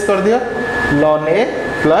replace कर दियो ln a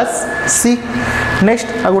plus c next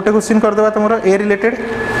आ गोटे question कर देबा तमरो a related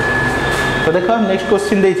तो देखो नेक्स्ट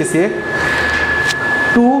क्वेश्चन देछि से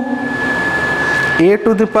 2a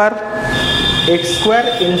to the power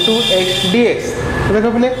x² into x dx तो देखो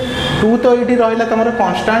पहले 2 तो इटी रहला तमरो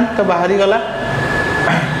कांस्टेंट तो बाहरी गला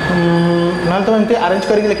ना तो एमती अरेंज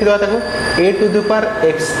करके लिखि देबा ताको a to the power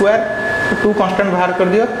x² 2 constant बाहर कर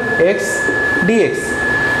दियो x dx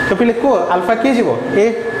तो पहले को अल्फा के जीवो a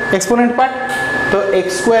एक्सपोनेंट पार्ट तो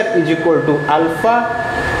x² is equal to alpha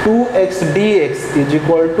 2x dx is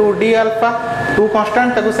equal to d alpha 2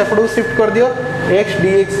 constant ताको सेपटू शिफ्ट कर दियो x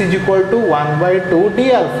dx is equal to 1/2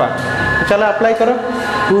 d alpha चलो अप्लाई करो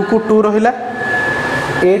 2 को 2 रहिला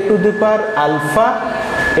a to the power alpha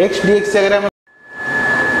x dx जगह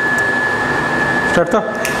start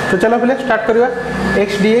तो चलो पहले स्टार्ट करवा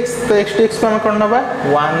x dx तो x dx को हम कौन नबा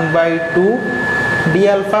 1/2 d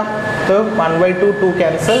अल्फा तो 1/2 2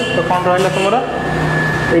 कैंसिल तो कौन रहला तुमरा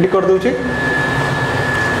एडी कर दोछि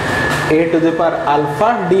a to the power alpha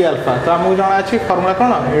d alpha तो हमहु जाना अछि formula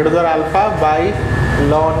cone a to the power alpha by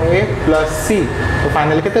ln a plus c तो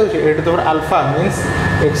फाइनल केते होछि a to the power alpha means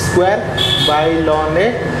x² bye ln a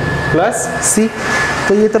plus c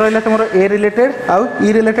तो ये तो रहला तुमरा a related uh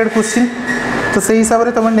e related question तो सही हिसाब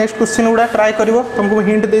से तुम नेक्स्ट क्वेश्चन गुड़ा ट्राई कर तुमको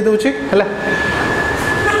हिंट दे दूची है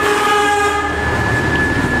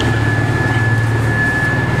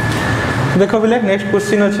देखो बोले नेक्स्ट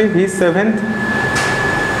क्वेश्चन अच्छी V7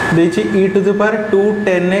 देछि e to the power 2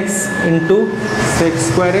 10x into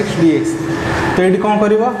sec² x dx तो ये कौन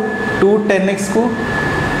कर 2 10x को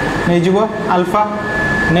नहीं जीव अल्फा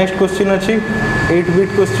नेक्स्ट क्वेश्चन अच्छी 8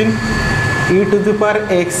 bit question e to the power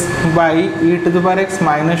x by e to the power x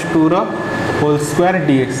 -2 row whole square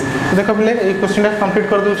dx तो देखो पहले ये क्वेश्चन कंप्लीट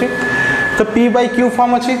कर दूची तो p by q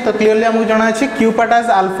फॉर्म अच्छी तो क्लियरली हमको जाना अच्छी q पार्ट एज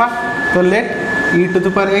अल्फा तो late e to the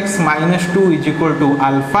power x minus 2 is equal to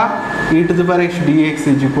alpha e to the power x dx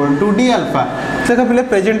is equal to d alpha देखो पहले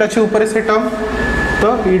present अच्छे ऊपर से टर्म तो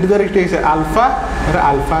e to the power x dx alpha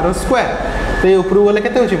alpha row square तो ये ऊपर वाले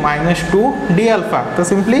केते होची -2 d alpha तो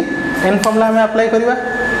सिंपली n फॉर्मूला हमें अप्लाई करबा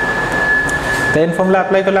तो n फॉर्मूला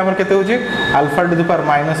अप्लाई करले हमर केते होची alpha two the power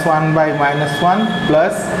 -1 by -1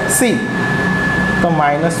 plus c तो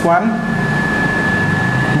 -1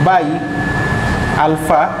 by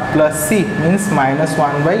alpha plus c means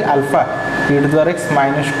 -1 by alpha e to the power x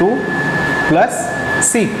 -2 plus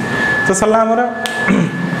c तो सला हमरा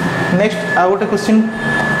नेक्स्ट आ गोटे क्वेश्चन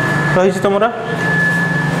रही तुमरा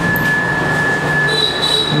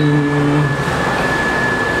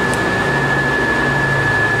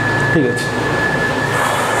ठीक है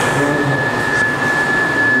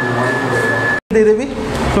दे देबी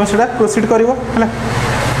तुम सेटा प्रोसीड करिवो हला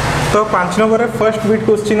तो 5 नंबर फर्स्ट बिट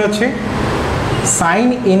क्वेश्चन अछि sin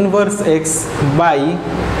inverse x by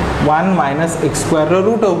 1 minus x square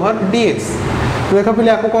root over dx तो देखो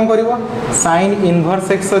पहले आपको कौन करिवो sin inverse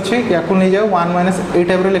x अछि याकू नै जाओ 1 minus ए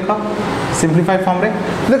टाइप रे लिखो सिंपलीफाई फॉर्म रे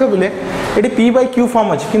देखो पहले eighty p by q form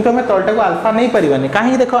अछि किंतु हमें तलटा को अल्फा नै परिबानी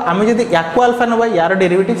काहे देखो हमें जदी याकू अल्फा नबा यार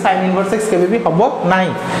डेरिवेटिव sin inverse x केबे भी हबो नाही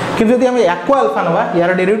किंतु जदी हमें याकू अल्फा नबा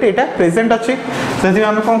यार डेरिवेटिव एटा प्रेजेंट अछि जदी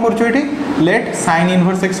हमें कौन करछु eighty late sin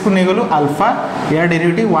inverse x को नै गलो अल्फा यार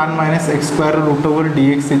derivative 1 minus x square root over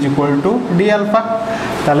dx is equal to d alpha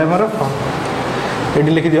ताले हमर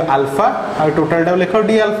एडी लिखि दियो अल्फा और टोटल टा लिखो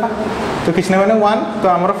d alpha तो किछ नै माने 1 तो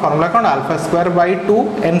हमर formula cone alpha square by 2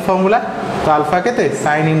 n formula तो अल्फा केते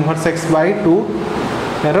sin inverse x by 2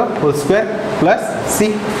 arrow whole square plus c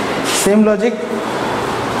same logic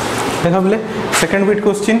देखो बोले सेकंड बिट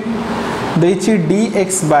क्वेश्चन देछि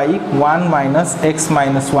dx by 1 minus x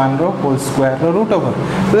minus 1 row whole square rho root over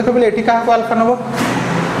तो देखो बोले एठी का को अल्फा नबो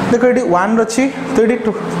देखो एडी 1 रछि तो एडी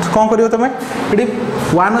कोन करियो तमे एडी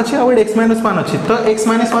 1 अछि और x - 1 अछि तो x -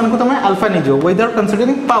 1 को तमे अल्फा नै जो विदाउट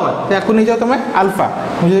कंसीडरिंग पावर तो याकू नै जो तमे अल्फा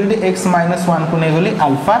मुझे एडी x - 1 को नै गली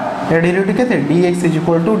अल्फा या डेरिवेटिव केते dx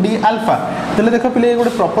 = d अल्फा तले देखो पहिले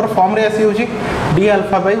एगोटे प्रॉपर फॉर्म रे आसी होची d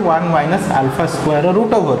alpha by 1 minus alpha square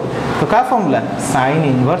root over तो का formula sin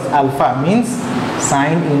inverse alpha means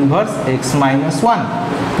sin inverse x - 1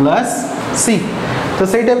 plus c तो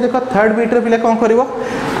सही टाइप देखो थर्ड बीट रे पिले कोन करिवो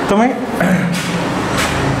तमे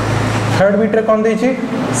थर्ड बीट रे कोन देछि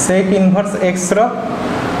sec inverse x रो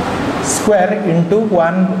square into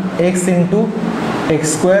 1x into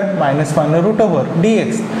x square minus 1 root over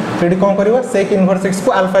dx तो एडी कोन करिवो sec inverse x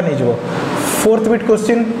को अल्फा नै जबो fourth beat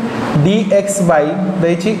question dx by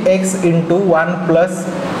देछि x into 1 plus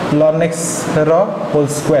ln x रो होल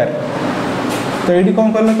स्क्वायर तो AD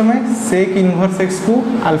कोन करलो तमे sec inverse x को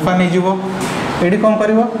alpha नै जबो एडी कोन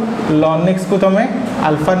करिवो ln x को तमे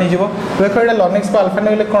अल्फा नै जबो देखो एटा ln x को अल्फा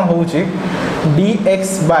नै ले कोन होउची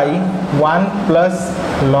dx by 1 plus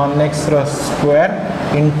ln x row square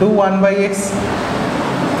into 1 by x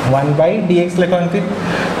 1 by dx लेखंती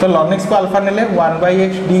तो ln x को अल्फा नेले 1 by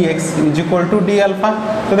x dx is equal to d alpha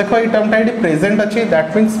तो देखो ये टर्म टाइडी प्रेजेंट अछि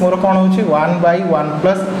दैट मींस मोर कोन होची 1 by 1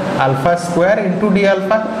 plus alpha square into d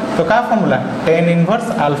alpha तो का formula tan inverse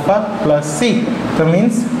alpha plus c तो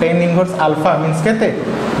means tan inverse alpha means केते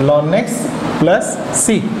ln x plus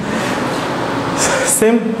c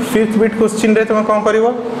same fifth bit question रे तुम कोन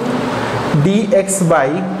करिवो dx by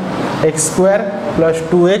x square plus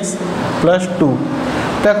 2x plus 2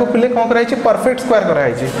 ताको पहले कोन कराई छी परफेक्ट स्क्वायर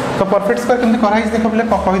कराई छी तो परफेक्ट स्क्वायर केमति कराई छी देखो पहले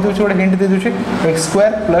कहि दउ छी ओडे हिंट दे दउ छी x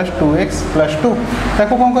square plus 2x plus 2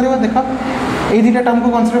 ताको कोन करबो देखो ए दिटा टर्म को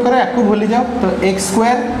कंसीडर करा याकू भूली जाओ तो x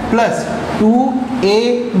स्क्वायर plus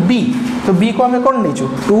 2ab तो b को हमें कोन नेचू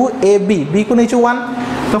 2ab b को नेचू 1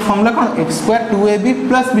 तो फार्मूला कोन x square 2ab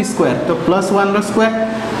plus b square तो plus 1 रो स्क्वायर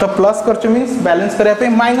तो प्लस करछ मींस बैलेंस करिया पे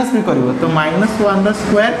माइनस भी करबो तो -1 रो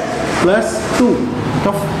स्क्वायर plus 2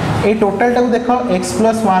 तो ए टोटल टा देखो x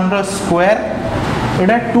plus 1 रो स्क्वायर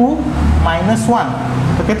एटा 2 minus 1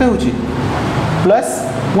 तो केते होची plus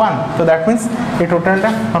 1 तो दैट मींस ए टोटल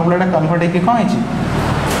टा फार्मूला टा कन्वर्ट हेकी कोन हिची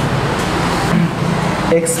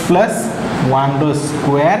x plus 1 रो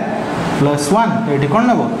स्क्वायर plus 1 तो एटी कोन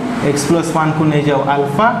नेबो x plus 1 को नै जाओ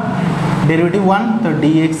अल्फा डेरिवेटिव 1 तो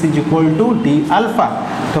dx = d अल्फा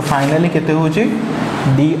तो फाइनली केते होची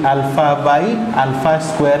d alpha by alpha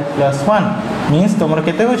square plus 1 means तमरो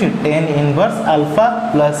केते होची tan inverse alpha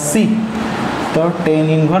plus c तो tan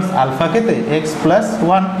inverse alpha केते x plus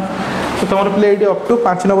 1 तो तमरो play AD up to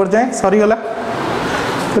 5 number जाए सरी गला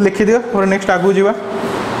तो लिखि दियो और नेक्स्ट आगु जीवा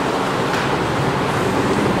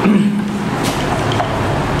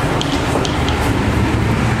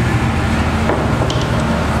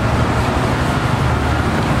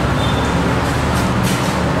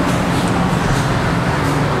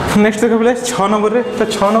नेक्स्ट देख पे 6 नंबर रे तो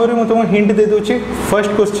 6 नंबर में तुमको हिंट दे दूची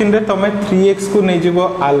फर्स्ट क्वेश्चन रे तुम 3x को नहीं जीवो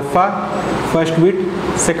alpha first bit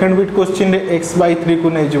second bit question रे x/3 को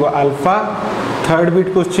नहीं जीवो अल्फा थर्ड बिट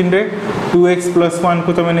क्वेश्चन रे 2x + 1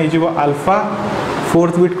 को तुम नहीं जीवो अल्फा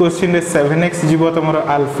फोर्थ बिट क्वेश्चन रे 7x जीवो तुमरो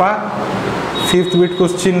अल्फा फिफ्थ बिट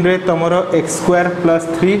क्वेश्चन रे तुमरो x²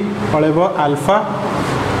 + 3 पळेबो alpha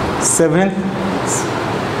seventh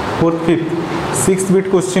fourth fifth sixth bit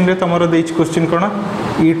question रे तुमरो देच क्वेश्चन कोन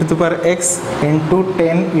e⁻x *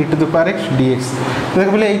 10 e⁻x dx देख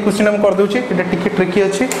बोले ए क्वेश्चन हम कर दोची एटा टिके ट्रिकी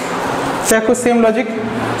अछि ताको सेम लॉजिक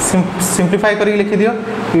सिंपलीफाई करी लिखि दियो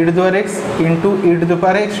e⁻x *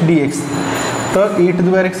 e⁻x dx तो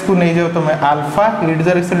e⁻x को नहीं जाओ तुम्हें अल्फा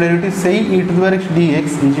e⁻x डेरिवेटिव सही e⁻x dx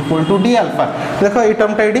 = d अल्फा देखो ए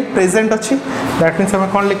टर्म टा एडी प्रेजेंट अछि दैट मींस हम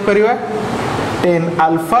कोन लिख परिबा 10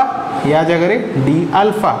 अल्फा या जगह रे d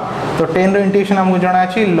अल्फा तो 10 रो इंटीग्रेशन हमको जाना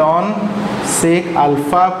अछि ln sec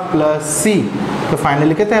अल्फा + c तो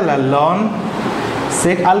फाइनली केते हला ln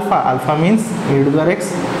sec alpha means e⁻x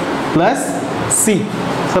 + c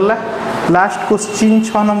चला लास्ट क्वेश्चन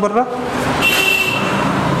 6 नंबर रो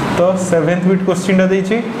तो 7th बिट क्वेश्चन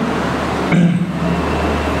देछि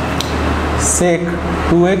sec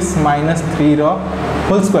 2x - 3 रो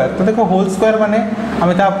होल स्क्वायर तो देखो होल स्क्वायर माने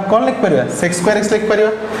हम ता कोन लिख परिबा sec² लिख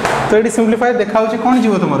परिबा तो एडी सिंपलीफाई देखाउ छी कोन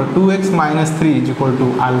जीवो तमरो 2x - 3 =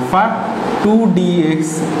 alpha 2dx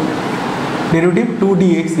derivative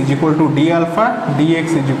 2dx = d alpha dx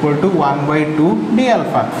 = 1/2 d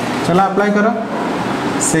alpha चला अप्लाई करो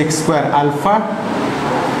sec² अल्फा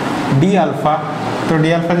d अल्फा तो d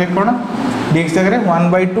अल्फा जे कोन dx जगह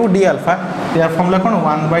 1/2 d अल्फा यार फॉर्मूला कोन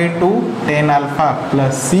 1/2 10 अल्फा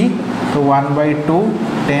 + c तो 1/2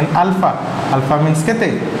 10 अल्फा मींस केते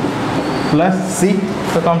 + c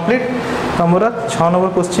तो कंप्लीट तमरा 6 नंबर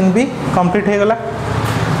क्वेश्चन भी कंप्लीट हो गला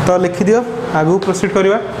तो लिखि दियो आगु प्रोसीड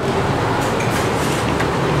करबा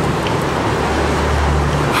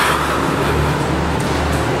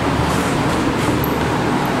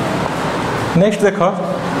नेक्स्ट देखो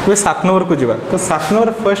वे 7 नंबर को जीवा तो 7 नंबर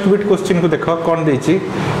फर्स्ट बिट क्वेश्चन को देखो कौन देछि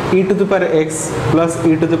e⁻x +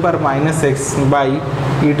 e⁻−x by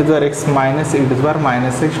e⁻x -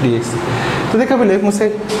 e⁻−x dx तो देखा बोले मुसे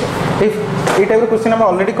ए टाइप क्वेश्चन हम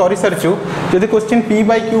ऑलरेडी करि सरछु यदि क्वेश्चन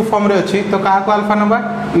p/q फॉर्म रे अछि तो का को अल्फा नबा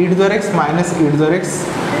e⁻x - e⁻x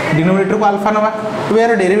डिनोमिनेटर को अल्फा नबा तो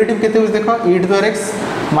यार डेरिवेटिव केते हो देखो e⁻x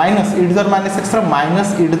 - e⁻−x rho minus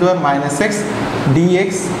e⁻−x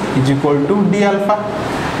dx = d alpha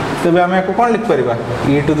तबे हमें को कोन लिख परिबा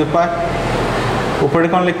ऊपर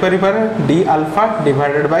कोन लिख परिबा d alpha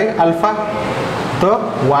divided by alpha तो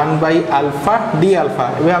 1/अल्फा d अल्फा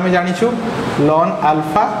एबे हमें जानि छु ln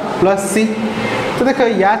अल्फा + c तो देखो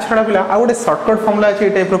या छडा पिला आ गोटे शॉर्टकट फार्मूला अछि ए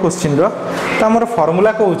टाइप रो क्वेश्चन रो तो हमर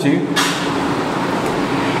फार्मूला को होची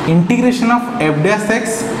integration of f'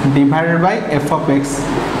 divided by f of x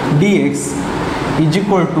dx =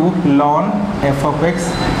 ln f of x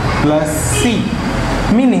 + c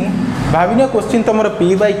meaning भाविनो question तुम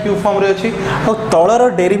p/q फॉर्म रे अछि आ तळर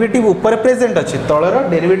डेरिवेटिव ऊपर प्रेजेंट अछि तळर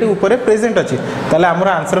डेरिवेटिव ऊपर प्रेजेंट अछि ताले हमर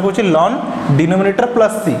आंसर होछि ln denominator +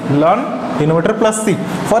 c ln denominator + c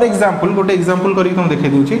for example गोटे एग्जांपल करी तुम देखे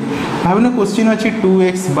दिउछि भाविनो क्वेश्चन अछि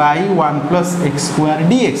 2x / 1 + x²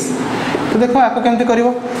 dx तो देखो आपको केमते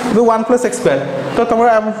करिवो 1 + x² तो तुम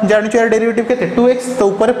जानि छ डेरिवेटिव केते 2x तो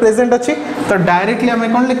ऊपर प्रेजेंट अछि तो डायरेक्टली हमें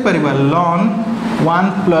कोन लिख परिबा ln 1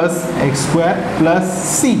 + x² +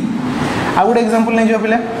 c आ गोटे एग्जांपल नै जो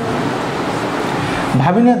पिले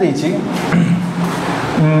भाबिना देछि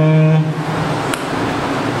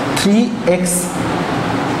 3x²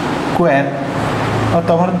 और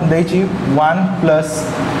तमर देछि 1 +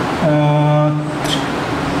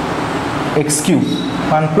 x³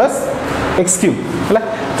 1 + x³ हला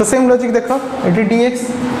तो सेम लॉजिक देखो एटी dx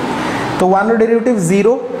तो 1 रो डेरिवेटिव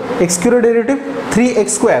 0 x³ रो डेरिवेटिव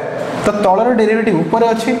 3x² तो तळर डेरिवेटिव ऊपर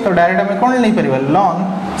अछि तो डायरेक्ट हमें कोन नै परिबा ln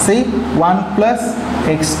से 1 +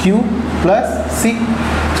 x³ + c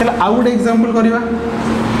चलो आ गुड एग्जांपल करिवा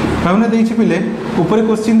हमने देछि पिले ऊपर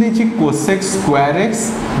क्वेश्चन देछि cosec square x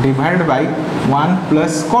divided by 1 +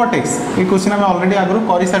 cot x A question हम ऑलरेडी आगरो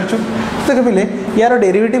करि सरछु तो पिले यार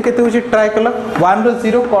डेरिवेटिव केते होछि ट्राई कलो 1 रो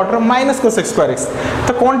 0 cot रो - cosec square x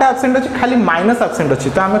तो कोनटा एब्सेंट अछि खाली माइनस एब्सेंट अछि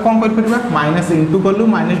तो हमें कोन कर परबा माइनस इनटू करलु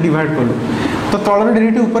माइनस डिवाइड करलु तो तळर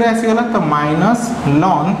डेरिवेटिव ऊपर आसी गला तो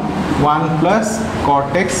 -ln 1 + cot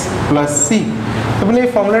x + c तो बोले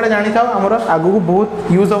फॉर्मूलाटा जानि थाओ हमर आगु को बहुत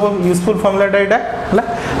यूजफुल फॉर्मूलाटा एटा हला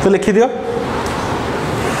तो लिखि दियो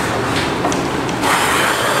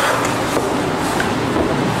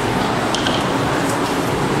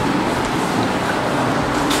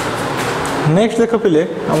नेक्स्ट देखो पिले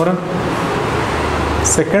हमर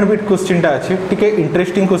सेकेंड बिट क्वेश्चन टा अच्छी टिके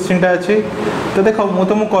इंटरेस्टिंग क्वेश्चन टा अच्छी। तो देखो मु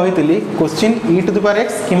तुमको कही question e to the power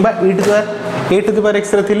x किंबा e to the power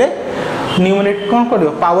x रे थिले न्यूमरेटर कौन कर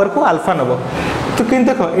पावर को अल्फा नब। तो कि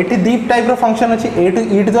देखो ये दी टाइप फंक्शन अच्छी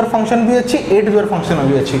e टू द फंक्शन भी अच्छी a टू द फंक्शन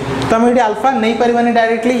भी अच्छी। तो आम ये अल्फा नहीं पार्बानी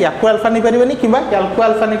डायरेक्टली या अल्फा नहीं पार्बानी कि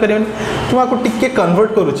अल्फा नहीं पार्बानी तुमको टिके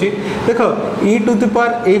कन्वर्ट करुच्ची। देखो e to the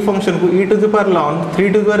power a function को e to the power ln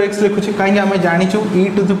 3 to the power x लिखुची कहीं आम जाचु e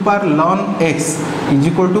to the power ln x is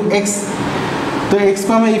equal to x। तो x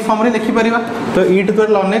को आम ये फॉर्म रे लिखि परिबा। तो e to the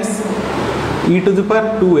power ln x e to the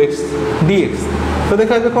power 2x dx। तो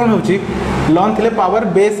देखो ये कौन होची ln थिले पावर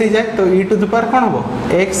बेस हो जाए। तो e टू द पावर कौन हम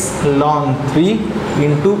x ln 3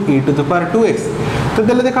 into e to the power 2x। तो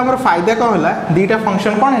देले देखो हमर फायदा कौन होला दीटा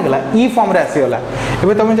फंक्शन कौन हेगला e फॉर्म रे आसीगला।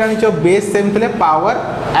 एबे तुम जानिचो बेस सेम थिले पावर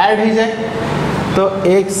ऐड हो जाए। तो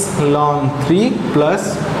x ln 3 plus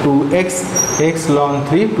 2x x ln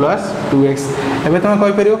 3 plus 2x। एबे तुम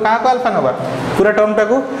कहि परियो का अल्फा नबा पूरा टर्म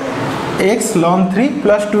टाको x ln 3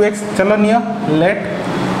 प्लस 2x। चलो neo late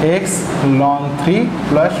x ln 3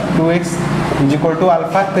 plus 2x is equal to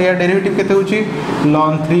alpha. तो या डेरिवेटिव केते होची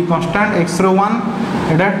ln 3 constant x row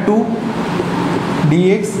 1 Etah 2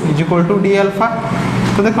 dx is equal to d alpha.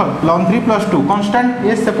 तो देखो ln 3 प्लस 2 कांस्टेंट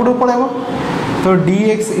ये सेपटो पळेबो। तो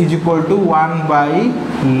dx is equal to 1 bye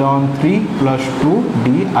ln 3 plus 2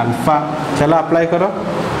 d alpha. चलो apply करो।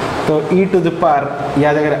 तो e टू द पावर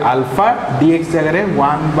या जगह अल्फा dx जगह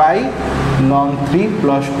 1 bye ln 3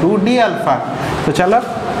 plus 2 d alpha. तो चलो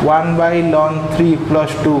 1 बाय ln 3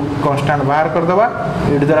 प्लस 2 कांस्टेंट बाहर कर दबा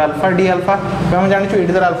e to the alpha d alpha. तो हम जानिछु e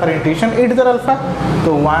to the alpha integration e to the alpha.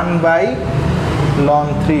 तो 1 bye ln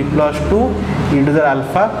 3 plus 2 e to the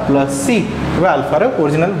alpha plus c। अब alpha रे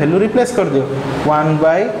ओरिजिनल वैल्यू रिप्लेस कर दियो 1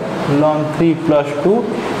 bye ln 3 plus 2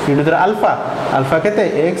 e to the alpha. Alpha केते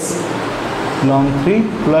x ln 3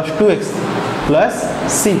 plus 2x plus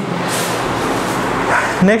c।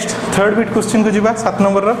 Next third bit question को जीवा 7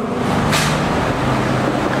 number रो।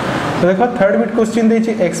 तो देखो third bit question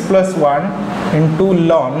देछि x plus 1 into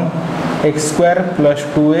ln x square plus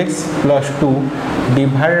 2x plus 2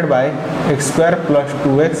 divided by x square plus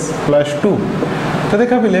 2x plus 2। तो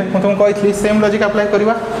देखा पिले मैं तुमको कही सेम लॉजिक अप्लाई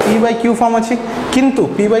करवा p बाय q फॉर्म अच्छी किंतु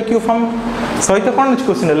p बाय q फॉर्म सहित कौन अच्छी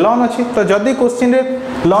क्वेश्चन ln अच्छी। तो जदि क्वेश्चन रे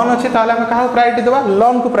ln अच्छी ताले हम कहा प्रायोरिटी देबा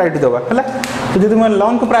ln को प्रायोरिटी देबा हैला। तो जदि मैं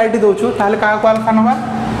ln को प्रायोरिटी दोछु ताले कहा को अल्फा नबा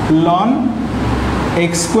ln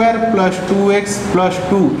x square plus 2x plus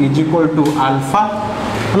 2 is equal to alpha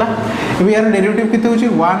हैला। एबे यार डेरिवेटिव किते होची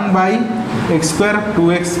 1 bye x square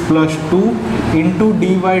 2x plus 2 into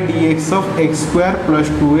dy dx of x square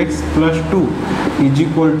plus 2x plus 2 is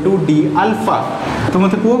equal to d alpha. तो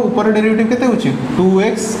मते को ऊपर डेरिवेटिव केते होची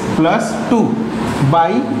 2x plus 2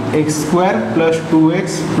 bye x square plus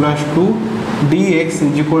 2x plus 2 dx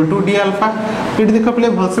is equal to d alpha. तो ये देखो पहले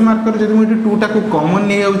भलसे मार्क कर जदि मैं 2 टा को कॉमन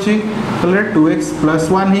नहीं जाउची तो 2x प्लस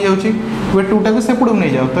 1 ही जाउची। वे 2 टा को सेपडू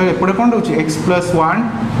नहीं जाउ तो एपडे कोन होची x plus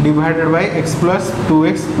 1 divided by x plus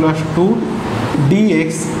 2x plus 2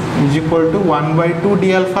 dx is equal to 1 bye 2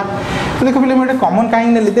 d alpha. तो देखो पहले मैं कॉमन काहे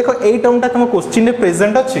नेली देखो ए टर्म टा तुम क्वेश्चन रे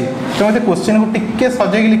प्रेजेंट अछि। तो मते क्वेश्चन को टिके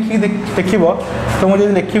सजे लिखि देखिबो। तो मुझे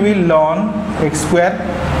लिखिबी ln x square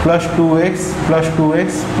plus 2x plus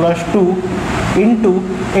 2x plus 2 into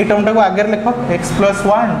ए टर्मटा को आगे लिख x plus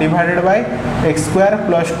 1 divided by x square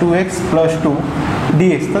plus 2x plus 2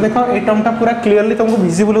 dx। तो देखो ए टर्मटा पूरा क्लियरली तुमको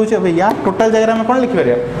विजिबल होची। अब या टोटल जगह में कौन लिख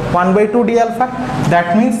परिया 1 bye 2 d alpha.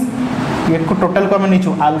 That means ये को टोटल को हम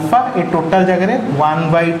नीचू अल्फा ए टोटल जगह 1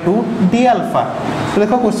 बाय 2 d अल्फा। तो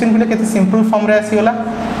देखो क्वेश्चन भी केते सिंपल फॉर्म रे आसी गला।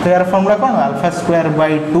 तो यार फॉर्मूला कौन alpha square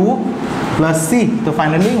by 2 plus c। तो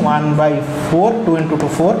finally 1 bye 4 2 into 2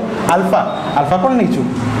 4 alpha. Alpha कौन नीचू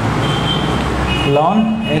ln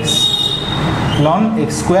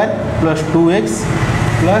x square plus 2x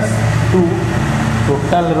plus 2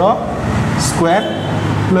 total रो स्क्वायर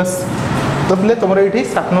प्लस। तो पहले तुम ये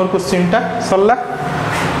 7 नंबर क्वेश्चन टा सरला।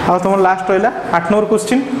 आ तुम लास्ट रहा 8 नंबर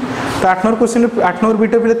क्वेश्चन। तो 8 नंबर क्वेश्चन 8 नंबर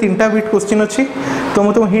बिट पे 3टा बिट क्वेश्चन अच्छी। तो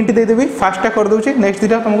मुझे हिंट दे देवी फास्टा कर दूसरी नेक्स्ट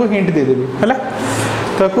दुटा तुमको हिंट दे देवी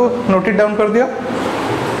है। तो नोट इट डाउन कर दियो।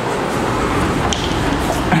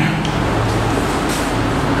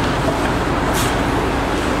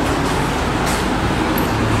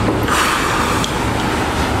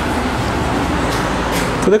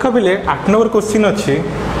 तो देखो पहले 8 नंबर क्वेश्चन अच्छी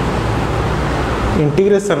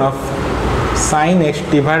integration of sin x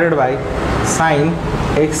divided by sin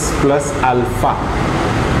x plus alpha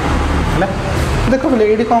है। देखो पहले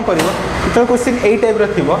ये कौन कर क्वेश्चन यही टाइप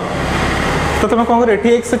थी तो तुम कौन कर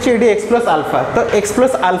एक्स अच्छी ये एक्स प्लस आल्फा तो एक्स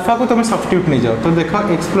प्लस आल्फा को तुम सब्स्टिट्यूट नहीं जाओ तो देख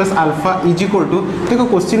x plus alpha is equal to देखो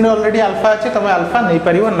क्वेश्चन ऑलरेडी आल्फा अच्छे तुम आल्फा नहीं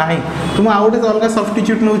पार ना तुम आउ गोटे अलग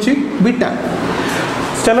सब्स्टिट्यूट नौ बीटा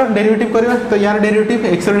चलो डेरिवेटिव करवा तो यार derivative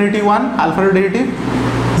x derivative 1 alpha derivative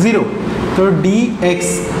 0 तो D x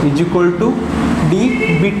is equal to D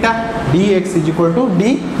beta D x is equal to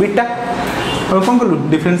D beta और कौन करूँ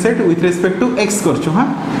differentiate with respect to x कर हाँ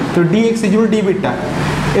तो D x is equal D beta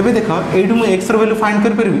एबे देख ये मुझे एक्स वैल्यू फाइंड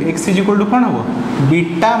कर पारि एक्स इज इक्वल टू कौन हम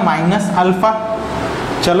बीटा माइनस आल्फा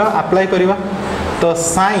चलो अप्लाई करवा तो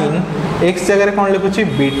साइन एक्स जगह कौन लिखुची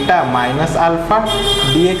beta minus alpha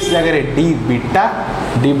D x जगह D beta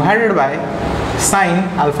divided by sine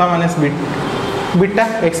alpha minus beta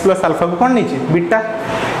x plus alpha को कौन नहीं बीटा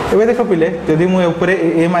एबे देख पिले यदि मुझे ऊपर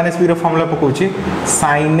ए minus B formula पकाउची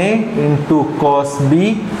sign A into cos B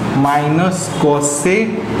minus cos A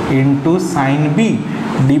into sine B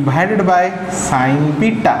divided by sine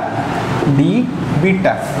beta D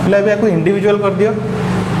beta पिले को इंडिविजुअल कर दियो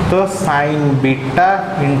तो sign beta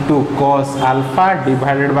into cos alpha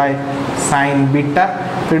divided by sine beta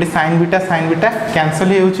तो ये साइन बीटा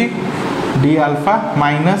कैंसल होउची D alpha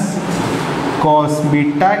minus cos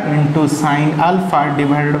beta into sine alpha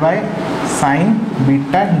divided by sine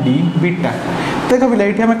beta D beta देखो पिला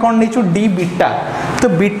ये आम कौन नहीं डी बीटा तो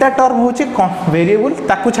बीटा टर्म हूँ वेरिएबल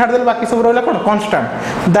ताकू छाड़देल बाकी सब रहा कौन कन्स्टांट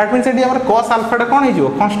दैट मीन्स ये कॉस अल्फाटा कौन हो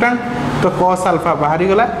कन्स्टांट तो कॉस अल्फा बाहरी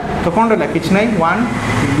गला तो कौन रहा कि नहीं 1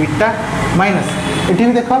 बीटा माइनस ये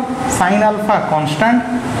भी देख sine alpha constant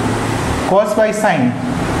cos by sine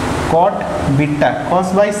cot beta cos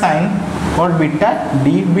by sine cot beta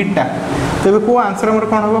D beta तो को आंसर हमर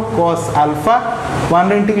कौन हम कॉस अल्फा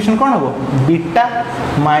 1 इंटीग्रेशन कौन हम beta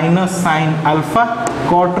minus sine alpha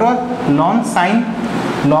cot lawn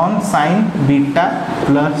sign beta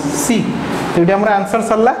plus सी तो ये हमारा आंसर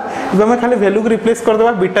सरला हमें खाली वैल्यू को रिप्लेस कर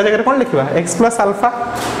देबा बीटा जगह कौन लिखा एक्स प्लस अल्फा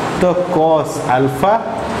तो cos alpha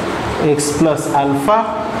x plus alpha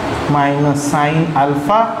minus sine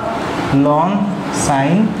alpha lawn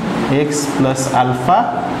sine x plus alpha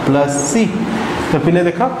plus सी तो पिले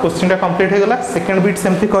देख क्वेश्चन टा कंप्लीट हो गला सेकंड बीट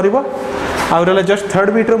सेमती करबो आ रहला जस्ट थर्ड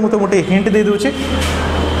बीट रो मु तो मोटे हिंट दे दूची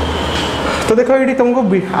तो देखो ये तुमको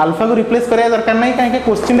अल्फा को रिप्लेस करिया दरकार नहीं कहीं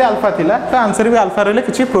क्वेश्चन रे अल्फा थिला तो आंसर भी अल्फा रहले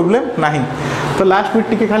किछि प्रॉब्लम नहीं तो लास्ट बीट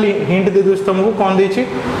टिके खाली हिंट दे दूची तुमको कौन देछि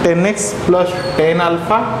 10x plus 10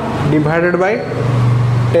 alpha divided by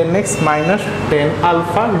 10x minus 10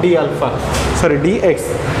 alpha D alpha sorry dx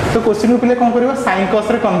तो क्वेश्चन पे कौन करियो sin cos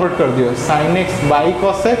रे कन्वर्ट कर दियो sin x bye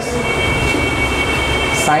cos x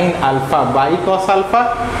sin alpha by cos alpha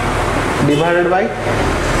divided by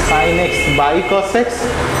sin x bye cos x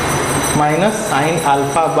minus sin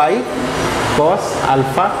alpha by cos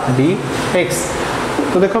alpha dx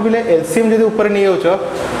तो देखो बिले एलसीएम जदि ऊपर नहीं होचो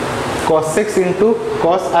cos x into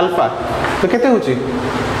cos alpha तो केते होची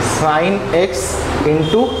sin x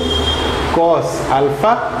into cos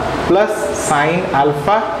alpha plus sin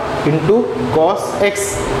alpha into cos x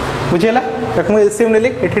बुझेला ताकू एलसीएम नेली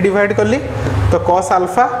एठी डिवाइड करली तो cos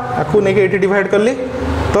अल्फा आकू नेके एठी डिवाइड करली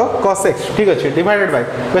तो cos x ठीक अछि डिवाइडेड बाय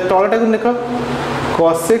बे तळटा को देखो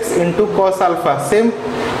cos x into cos alpha same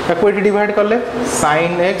ताकू एठी डिवाइड करले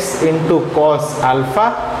sin x into cos alpha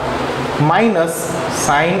minus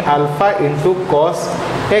sin alpha into cos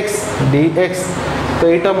x dx तो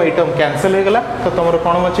एटम कैंसिल हो गला तो तुम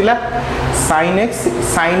कौन बचिला sin x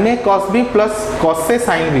sin a cos b plus cos a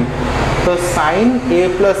sin b तो sin a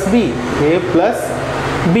plus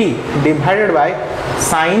b divided by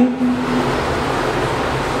sin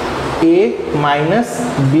a minus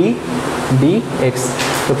b dx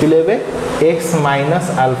तो पिले x minus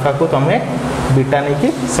alpha को तुम बीटा नहीं कि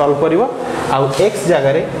सॉल्व करिवो आउ x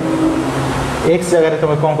जगह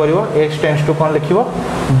तुम कौन करिवो x टेंड्स टू कौन लिखिवो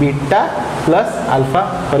बीटा प्लस अल्फा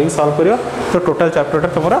करी सॉल्व करियो तो टोटल चैप्टर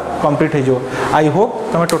तुम कंप्लीट हो जो आई होप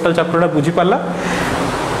तुम टोटल चैप्टर बुझी पाला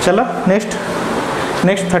चलो नेक्स्ट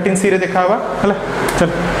 13C रे देखा हला चल